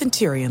into the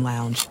Centurion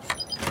Lounge.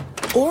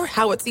 Or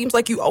how it seems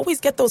like you always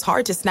get those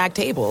hard-to-snag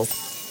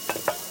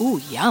tables.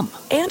 Ooh, yum.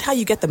 And how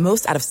you get the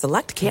most out of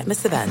select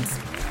can't-miss events.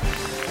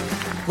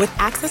 With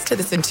access to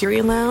the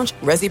Centurion Lounge,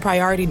 Resi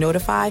Priority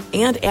Notified,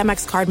 and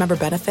Amex card member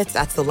benefits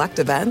at select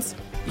events,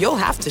 you'll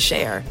have to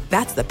share.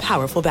 That's the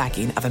powerful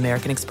backing of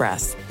American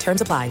Express.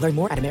 Terms apply. Learn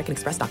more at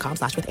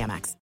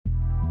americanexpress.com/withAmex.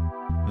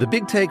 The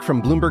Big Take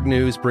from Bloomberg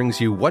News brings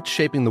you what's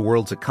shaping the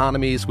world's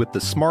economies with the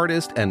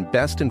smartest and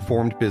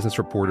best-informed business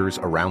reporters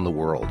around the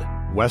world.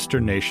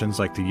 Western nations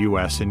like the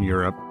U.S. and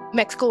Europe.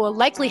 Mexico will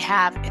likely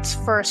have its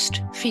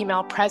first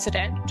female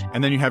president.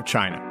 And then you have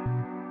China.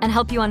 And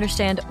help you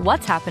understand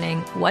what's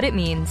happening, what it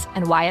means,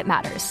 and why it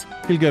matters.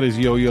 He'll get his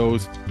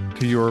yo-yos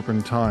to Europe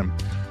in time.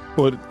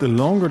 But the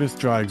longer this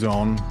drags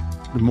on,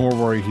 the more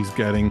worry he's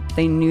getting.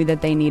 They knew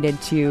that they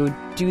needed to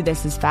do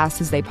this as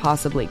fast as they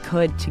possibly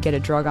could to get a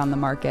drug on the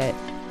market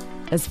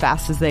as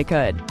fast as they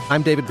could.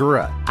 I'm David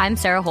Gura. I'm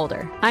Sarah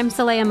Holder. I'm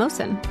Saleha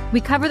Mohsen.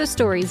 We cover the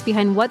stories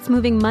behind what's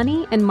moving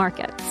money and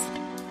markets.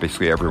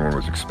 Basically, everyone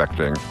was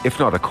expecting, if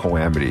not a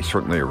calamity,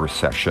 certainly a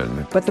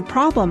recession. But the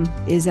problem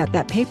is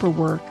that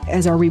paperwork,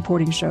 as our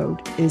reporting showed,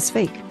 is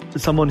fake.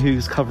 As someone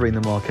who's covering the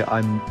market,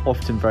 I'm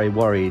often very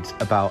worried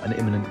about an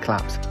imminent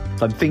collapse.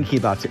 I'm thinking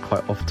about it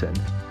quite often.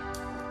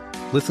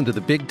 Listen to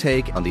The Big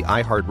Take on the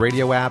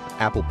iHeartRadio app,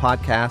 Apple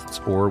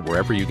Podcasts, or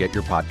wherever you get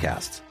your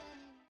podcasts.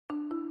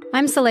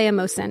 I'm Saleha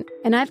Mohsen,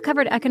 and I've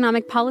covered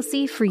economic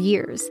policy for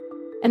years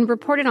and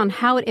reported on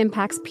how it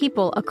impacts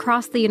people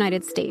across the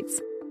United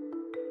States.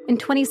 In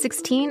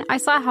 2016, I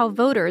saw how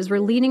voters were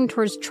leaning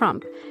towards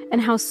Trump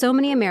and how so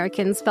many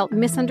Americans felt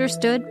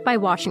misunderstood by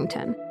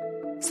Washington.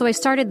 So I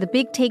started The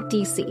Big Take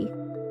DC.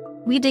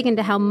 We dig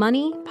into how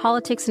money,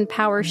 politics, and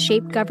power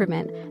shape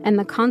government and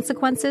the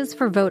consequences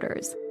for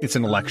voters. It's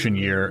an election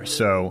year,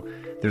 so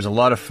there's a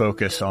lot of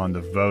focus on the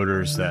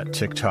voters that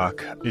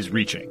TikTok is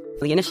reaching.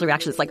 The initial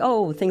reaction is like,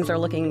 oh, things are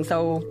looking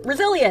so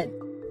resilient.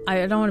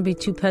 I don't want to be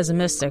too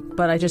pessimistic,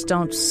 but I just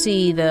don't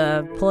see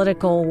the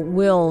political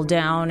will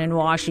down in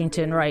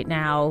Washington right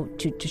now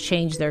to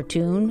change their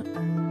tune.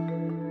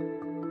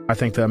 I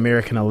think the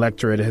American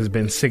electorate has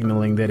been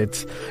signaling that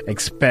it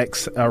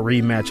expects a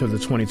rematch of the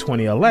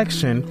 2020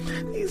 election.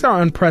 These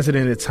are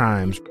unprecedented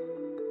times.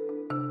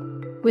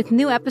 With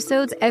new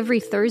episodes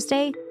every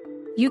Thursday,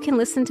 you can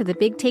listen to The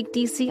Big Take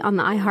DC on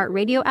the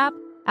iHeartRadio app,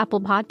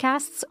 Apple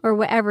Podcasts, or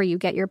wherever you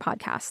get your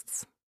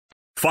podcasts.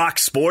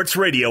 Fox Sports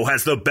Radio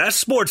has the best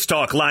sports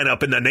talk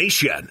lineup in the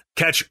nation.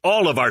 Catch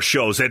all of our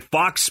shows at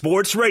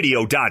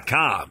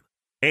foxsportsradio.com.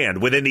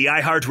 And within the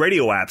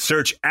iHeartRadio app,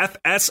 search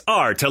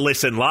FSR to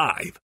listen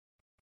live.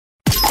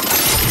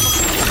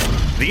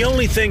 The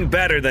only thing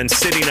better than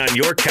sitting on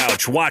your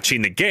couch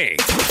watching the game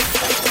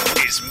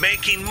is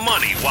making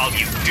money while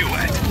you do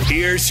it.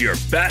 Here's your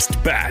best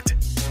bet.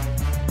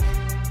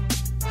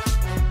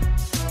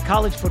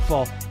 College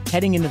football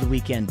heading into the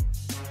weekend.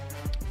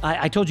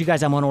 I told you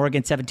guys I'm on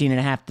Oregon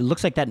 17.5. It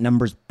looks like that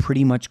number's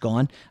pretty much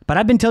gone. But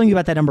I've been telling you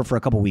about that number for a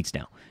couple weeks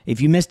now.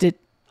 If you missed it,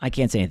 I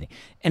can't say anything.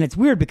 And it's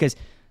weird because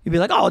you'd be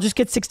like, oh, I'll just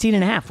get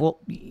 16.5. Well,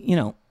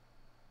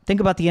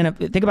 think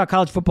about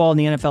college football and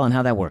the NFL and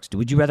how that works.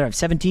 Would you rather have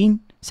 17,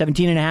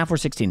 17.5, or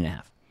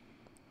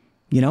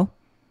 16.5?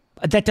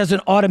 That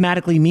doesn't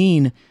automatically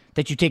mean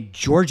that you take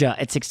Georgia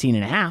at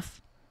 16.5.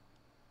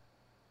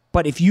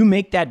 But if you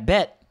make that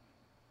bet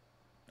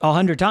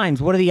 100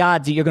 times, what are the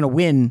odds that you're going to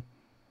win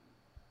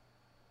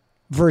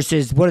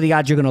versus what are the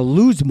odds you're going to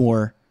lose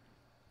more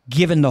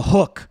given the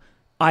hook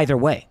either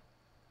way?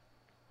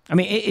 I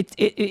mean,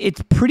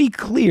 it's pretty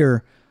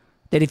clear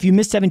that if you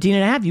miss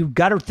 17.5, you've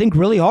got to think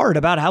really hard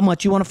about how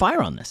much you want to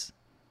fire on this.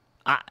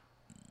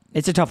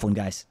 It's a tough one,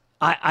 guys.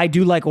 I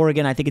do like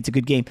Oregon. I think it's a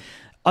good game.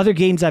 Other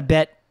games I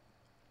bet,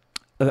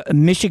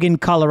 Michigan,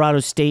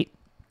 Colorado State.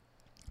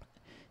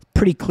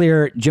 Pretty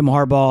clear Jim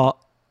Harbaugh.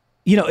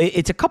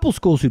 It's a couple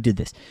schools who did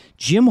this.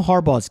 Jim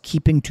Harbaugh is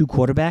keeping 2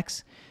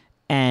 quarterbacks.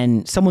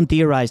 And someone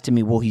theorized to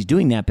me, well, he's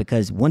doing that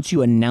because once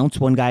you announce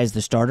one guy as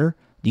the starter,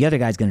 the other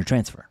guy's going to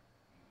transfer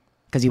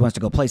because he wants to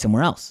go play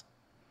somewhere else.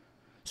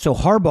 So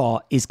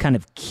Harbaugh is kind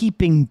of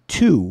keeping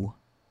 2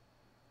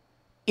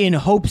 in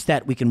hopes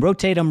that we can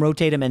rotate them,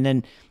 and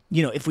then,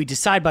 if we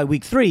decide by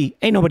week 3,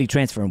 ain't nobody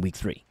transferring week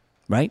 3,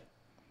 right?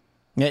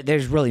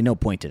 There's really no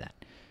point to that.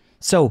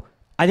 So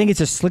I think it's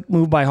a slick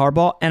move by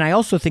Harbaugh, and I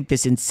also think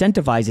this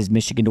incentivizes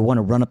Michigan to want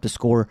to run up the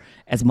score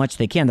as much as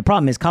they can. The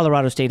problem is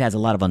Colorado State has a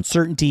lot of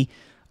uncertainty,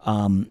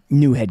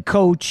 new head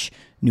coach,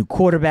 new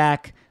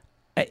quarterback.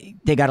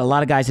 They got a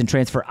lot of guys in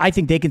transfer. I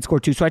think they can score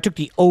 2, so I took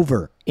the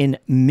over in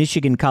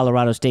Michigan,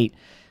 Colorado State.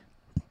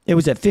 It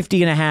was at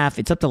 50.5.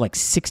 It's up to like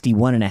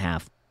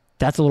 61.5.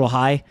 That's a little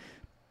high,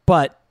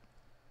 but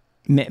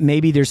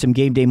maybe there's some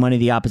game day money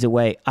the opposite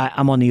way.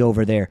 I'm on the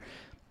over there.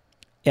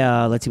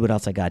 Let's see what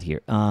else I got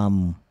here.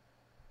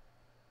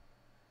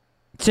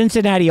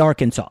 Cincinnati,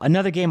 Arkansas,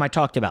 another game I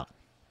talked about.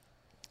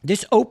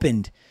 This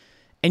opened,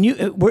 and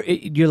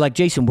you're like,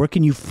 Jason, where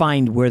can you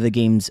find where the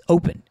games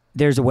open?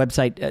 There's a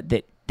website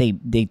that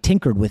they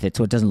tinkered with it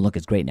so it doesn't look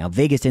as great now.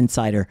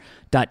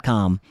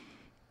 VegasInsider.com.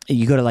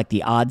 You go to like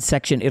the odds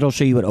section, it'll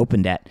show you what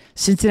opened at.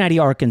 Cincinnati,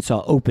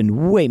 Arkansas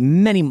opened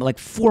like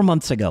 4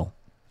 months ago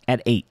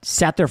at 8.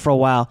 Sat there for a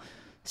while,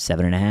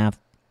 7.5,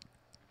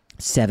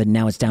 7.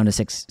 Now it's down to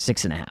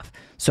 6.5.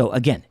 So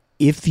again,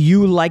 if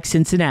you like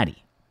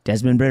Cincinnati,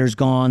 Desmond Ritter's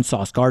gone,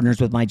 Sauce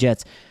Gardner's with my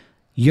Jets,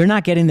 you're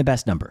not getting the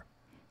best number.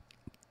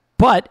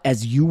 But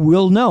as you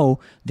will know,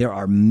 there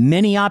are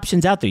many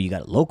options out there. You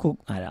got a local.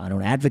 I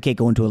don't advocate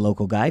going to a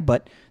local guy,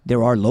 but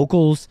there are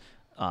locals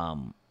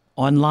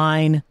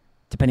online,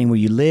 depending where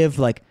you live.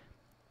 Like,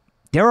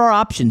 there are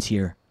options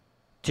here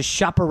to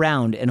shop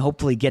around and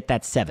hopefully get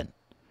that 7.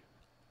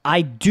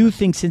 I do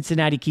think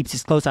Cincinnati keeps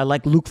this close. I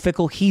like Luke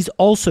Fickell. He's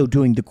also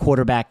doing the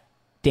quarterback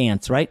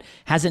dance, right?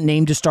 Hasn't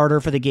named a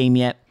starter for the game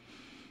yet.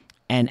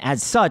 And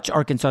as such,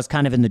 Arkansas is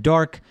kind of in the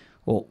dark.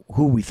 Well,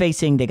 who are we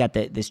facing? They got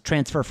this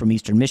transfer from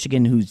Eastern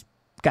Michigan who's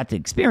got the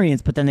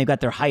experience, but then they've got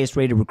their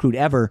highest-rated recruit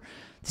ever,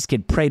 this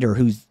kid Prater,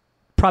 who's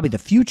probably the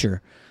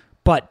future.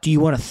 But do you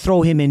want to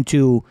throw him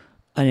into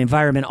an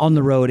environment on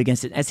the road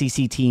against an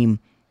SEC team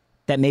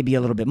that may be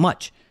a little bit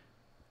much?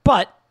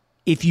 But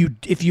if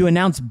you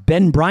announce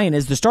Ben Bryant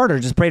as the starter,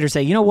 does Prater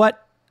say, you know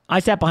what? I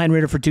sat behind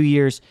Ritter for 2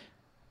 years.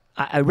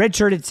 I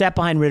redshirted, sat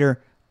behind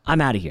Ritter. I'm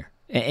out of here.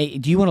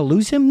 Do you want to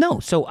lose him? No.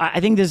 So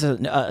I think this is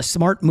a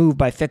smart move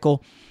by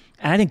Fickell.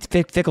 And I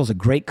think Fickell's a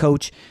great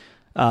coach.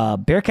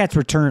 Bearcats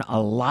return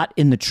a lot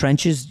in the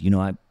trenches.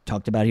 I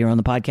talked about here on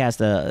the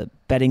podcast,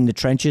 betting the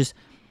trenches.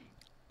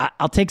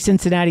 I'll take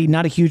Cincinnati.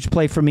 Not a huge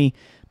play for me.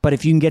 But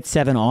if you can get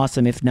 7,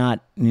 awesome. If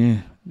not,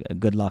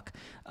 good luck.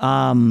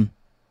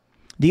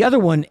 The other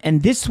one,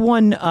 and this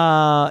one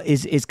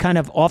is kind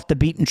of off the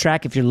beaten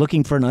track if you're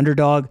looking for an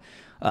underdog,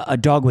 a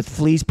dog with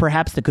fleas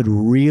perhaps that could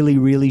really,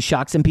 really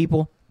shock some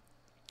people.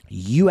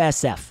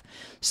 USF.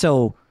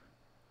 So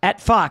at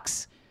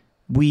Fox,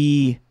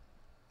 we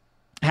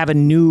have a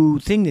new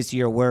thing this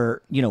year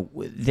where,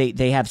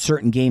 they have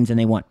certain games and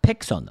they want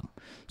picks on them.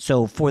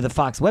 So for the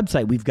Fox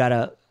website, we've got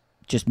to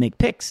just make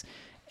picks.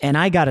 And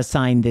I got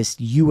assigned this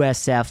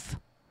USF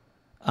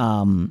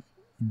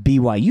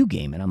BYU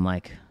game. And I'm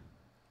like,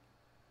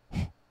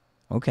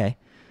 okay.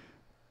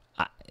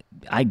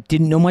 I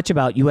didn't know much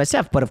about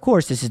USF, but of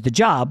course, this is the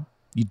job.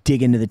 You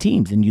dig into the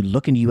teams and you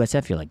look into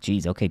USF. You're like,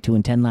 geez, okay,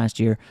 2-10 last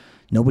year.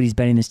 Nobody's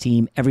betting this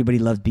team. Everybody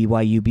loves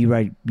BYU.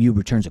 BYU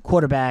returns a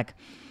quarterback,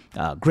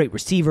 great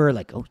receiver.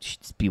 Like, oh,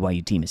 this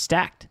BYU team is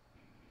stacked.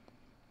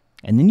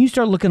 And then you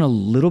start looking a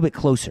little bit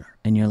closer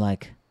and you're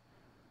like,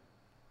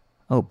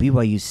 oh,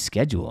 BYU's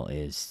schedule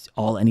is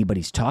all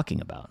anybody's talking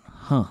about.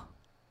 Huh.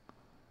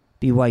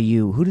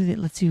 BYU,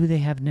 let's see who they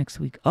have next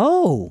week.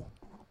 Oh,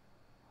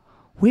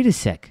 wait a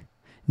sec.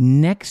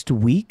 next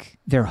week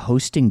they're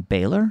hosting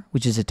Baylor,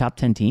 which is a top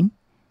 10 team.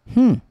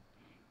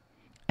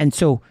 And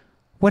so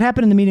what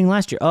happened in the meeting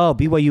last year? Oh,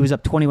 BYU was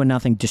up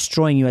 21-0,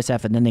 destroying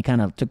USF, and then they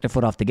kind of took their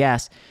foot off the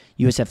gas.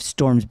 USF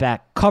storms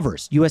back,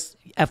 covers.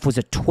 USF was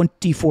a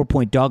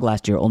 24-point dog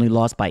last year, only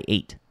lost by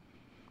 8.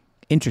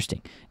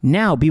 Interesting.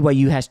 Now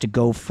BYU has to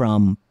go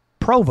from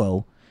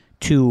Provo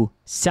to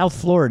South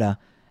Florida,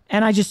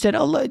 and I just said,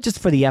 oh, just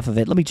for the F of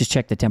it, let me just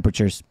check the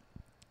temperatures.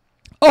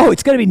 Oh,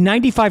 it's going to be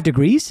 95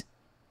 degrees?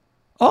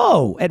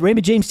 Oh, at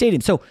Raymond James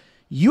Stadium. So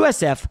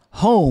USF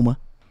home,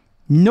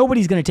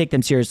 nobody's going to take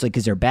them seriously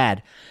because they're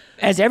bad.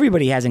 As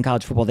everybody has in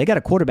college football, they got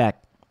a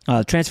quarterback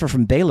transfer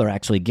from Baylor,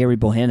 actually, Jerry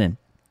Bohannon.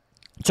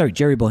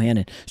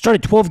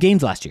 Started 12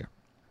 games last year.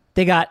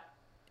 They got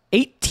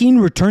 18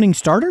 returning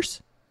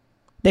starters.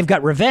 They've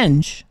got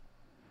revenge.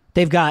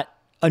 They've got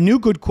a new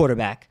good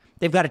quarterback.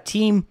 They've got a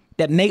team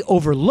that may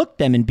overlook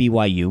them in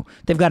BYU.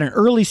 They've got an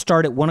early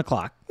start at 1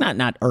 o'clock.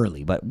 Not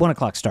early, but 1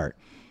 o'clock start.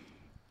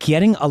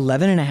 Getting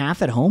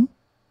 11.5 at home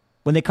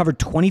when they covered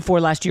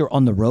 24 last year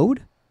on the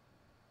road?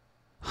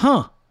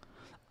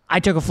 I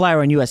took a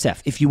flyer on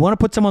USF. If you want to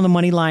put some on the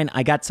money line,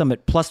 I got some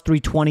at plus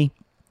 320.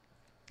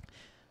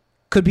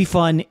 Could be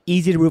fun,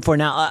 easy to root for.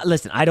 Now,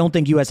 listen, I don't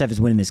think USF is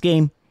winning this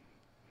game.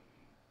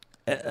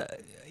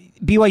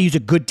 BYU's a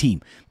good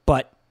team,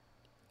 but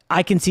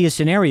I can see a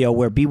scenario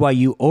where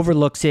BYU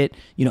overlooks it.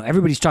 You know,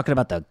 everybody's talking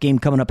about the game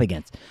coming up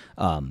against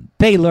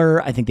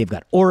Baylor. I think they've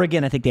got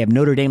Oregon. I think they have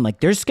Notre Dame. Like,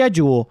 their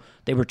schedule,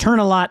 they return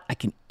a lot. I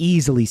can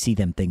easily see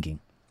them thinking,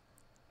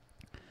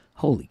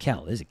 holy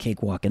cow, this is a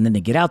cakewalk. And then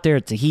they get out there,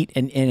 it's a heat,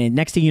 and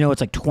next thing you know,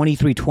 it's like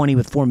 23-20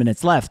 with 4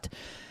 minutes left.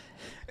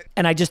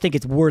 And I just think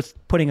it's worth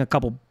putting a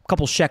couple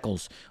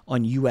shekels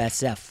on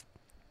USF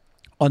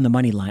on the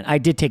money line. I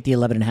did take the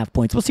 11.5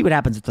 points. We'll see what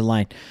happens with the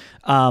line.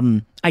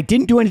 I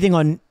didn't do anything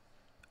on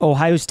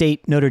Ohio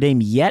State, Notre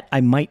Dame yet. I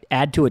might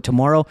add to it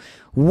tomorrow.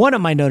 One of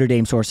my Notre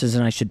Dame sources,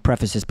 and I should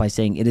preface this by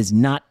saying it is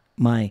not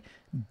my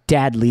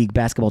dad league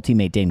basketball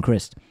teammate, Dane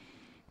Christ,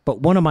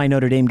 but one of my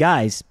Notre Dame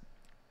guys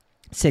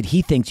said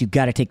he thinks you've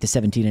got to take the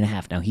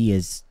 17.5. Now, he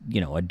is,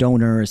 a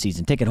donor, a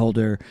season ticket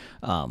holder,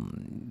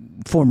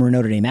 former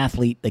Notre Dame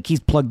athlete. Like, he's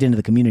plugged into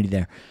the community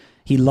there.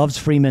 He loves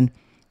Freeman.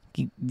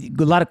 A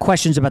lot of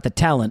questions about the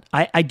talent.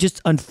 I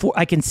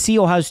can see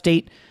Ohio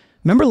State.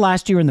 Remember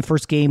last year in the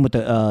first game with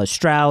the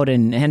Stroud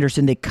and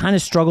Henderson, they kind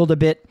of struggled a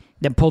bit,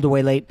 then pulled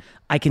away late.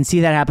 I can see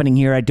that happening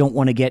here. I don't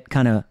want to get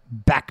kind of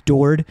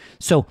backdoored.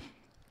 So,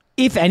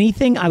 if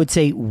anything, I would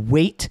say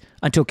wait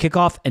until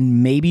kickoff,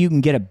 and maybe you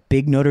can get a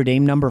big Notre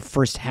Dame number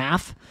first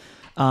half.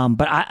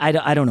 But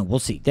I don't know. We'll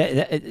see.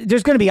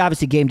 There's going to be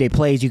obviously game day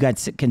plays. You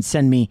guys can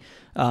send me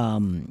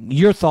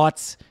your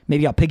thoughts.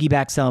 Maybe I'll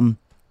piggyback some.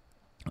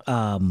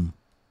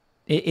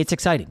 It's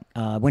exciting.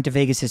 Went to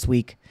Vegas this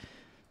week.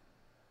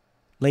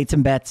 Laid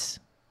some bets.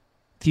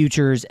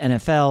 Futures,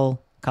 NFL,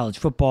 college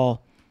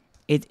football.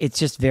 It's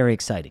just very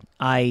exciting.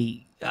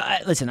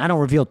 Listen, I don't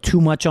reveal too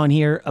much on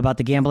here about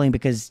the gambling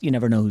because you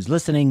never know who's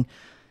listening.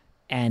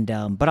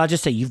 But I'll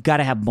just say you've got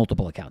to have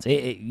multiple accounts.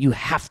 You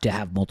have to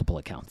have multiple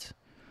accounts.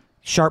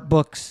 Sharp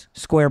books,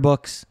 Square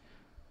books.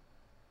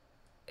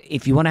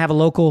 If you want to have a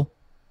local,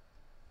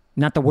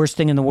 not the worst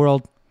thing in the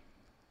world.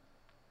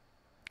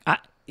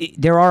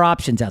 There are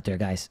options out there,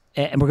 guys.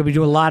 And we're going to be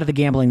doing a lot of the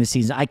gambling this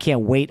season. I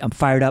can't wait. I'm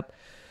fired up.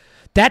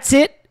 That's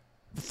it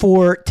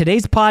for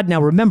today's pod.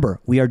 Now, remember,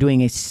 we are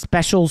doing a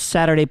special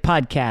Saturday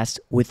podcast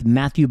with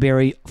Matthew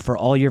Berry for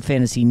all your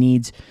fantasy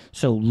needs.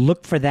 So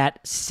look for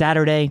that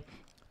Saturday.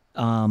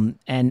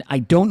 And I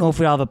don't know if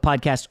we'll have a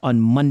podcast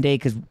on Monday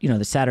because,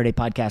 the Saturday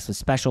podcast was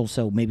special.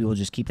 So maybe we'll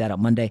just keep that up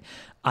Monday.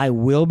 I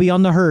will be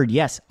on the herd.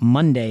 Yes,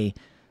 Monday.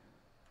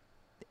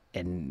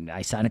 And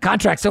I signed a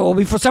contract, so it will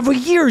be for several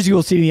years you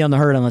will see me on the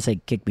herd unless they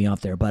kick me off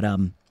there. But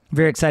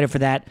very excited for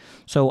that.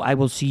 So I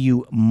will see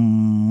you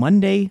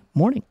Monday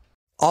morning.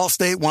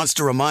 Allstate wants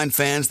to remind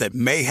fans that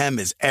mayhem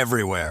is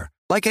everywhere,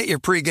 like at your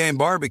pregame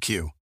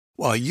barbecue.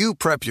 While you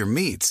prep your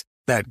meats,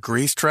 that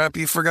grease trap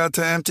you forgot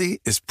to empty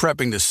is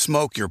prepping to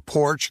smoke your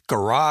porch,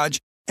 garage,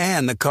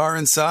 and the car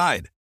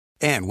inside.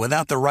 And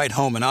without the right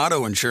home and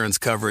auto insurance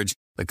coverage,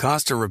 the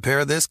cost to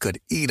repair this could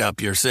eat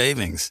up your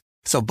savings.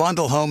 So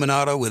bundle home and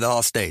auto with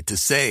Allstate to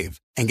save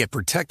and get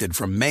protected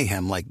from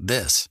mayhem like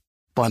this.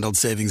 Bundled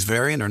savings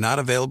vary and are not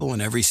available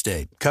in every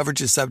state.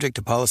 Coverage is subject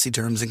to policy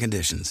terms and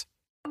conditions.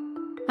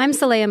 I'm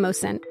Saleha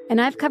Mohsen,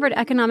 and I've covered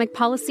economic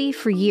policy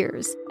for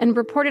years and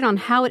reported on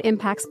how it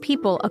impacts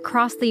people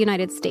across the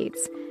United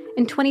States.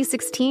 In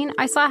 2016,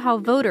 I saw how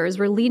voters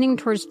were leaning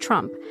towards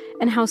Trump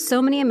and how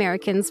so many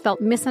Americans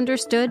felt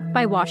misunderstood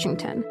by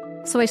Washington.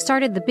 So I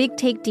started The Big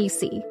Take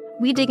DC.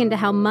 We dig into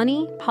how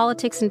money,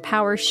 politics, and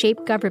power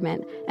shape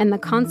government and the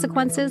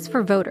consequences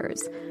for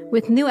voters.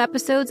 With new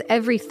episodes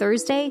every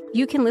Thursday,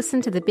 you can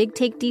listen to The Big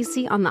Take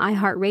DC on the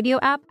iHeartRadio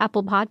app,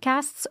 Apple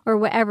Podcasts, or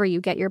wherever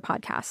you get your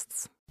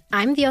podcasts.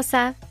 I'm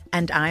Diosa.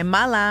 And I'm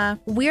Mala.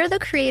 We're the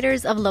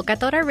creators of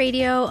Locatora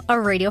Radio, a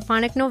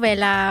radiophonic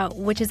novela,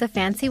 which is a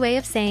fancy way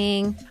of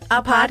saying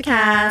a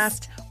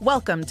podcast.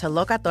 Welcome to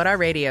Locatora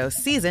Radio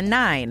Season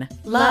 9.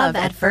 Love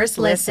at First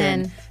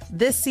Listen.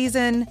 This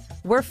season,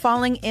 we're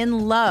falling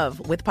in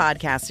love with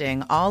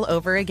podcasting all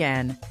over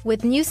again.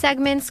 With new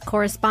segments,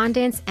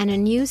 correspondence, and a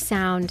new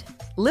sound.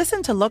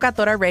 Listen to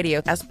Locatora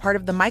Radio as part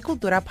of the My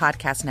Cultura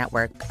Podcast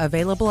Network,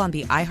 available on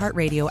the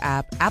iHeartRadio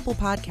app, Apple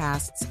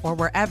Podcasts, or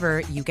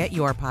wherever you get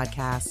your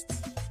podcasts.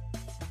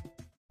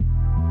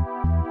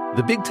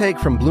 The Big Take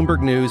from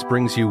Bloomberg News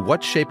brings you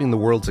what's shaping the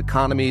world's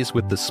economies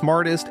with the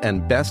smartest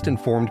and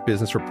best-informed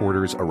business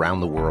reporters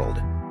around the world.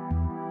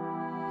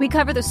 We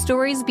cover the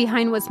stories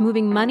behind what's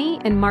moving money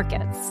and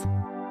markets.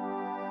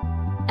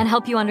 And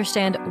help you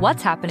understand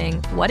what's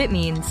happening, what it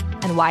means,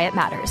 and why it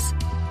matters.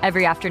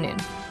 Every afternoon.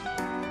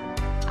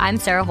 I'm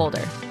Sarah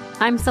Holder.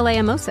 I'm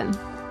Saleha Mohsin.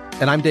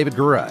 And I'm David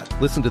Gura.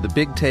 Listen to The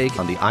Big Take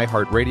on the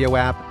iHeartRadio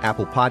app,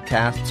 Apple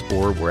Podcasts,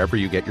 or wherever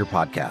you get your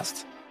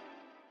podcasts.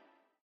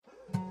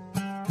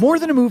 More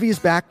Than a Movie is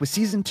back with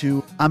Season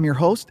 2. I'm your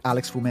host,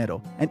 Alex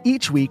Fumero. And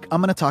each week, I'm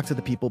going to talk to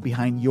the people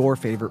behind your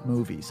favorite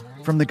movies.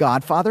 From The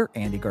Godfather,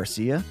 Andy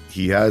Garcia.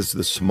 He has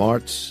the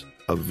smarts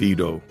of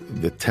Vito,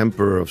 the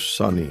temper of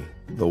Sonny,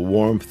 the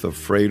warmth of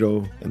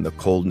Fredo, and the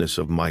coldness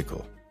of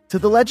Michael. To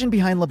the legend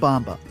behind La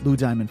Bamba, Lou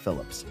Diamond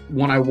Phillips.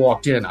 When I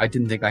walked in, I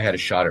didn't think I had a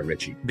shot at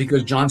Richie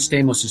because John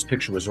Stamos'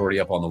 picture was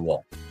already up on the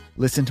wall.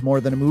 Listen to More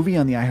Than a Movie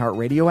on the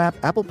iHeartRadio app,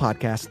 Apple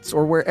Podcasts,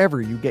 or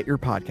wherever you get your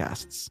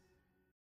podcasts.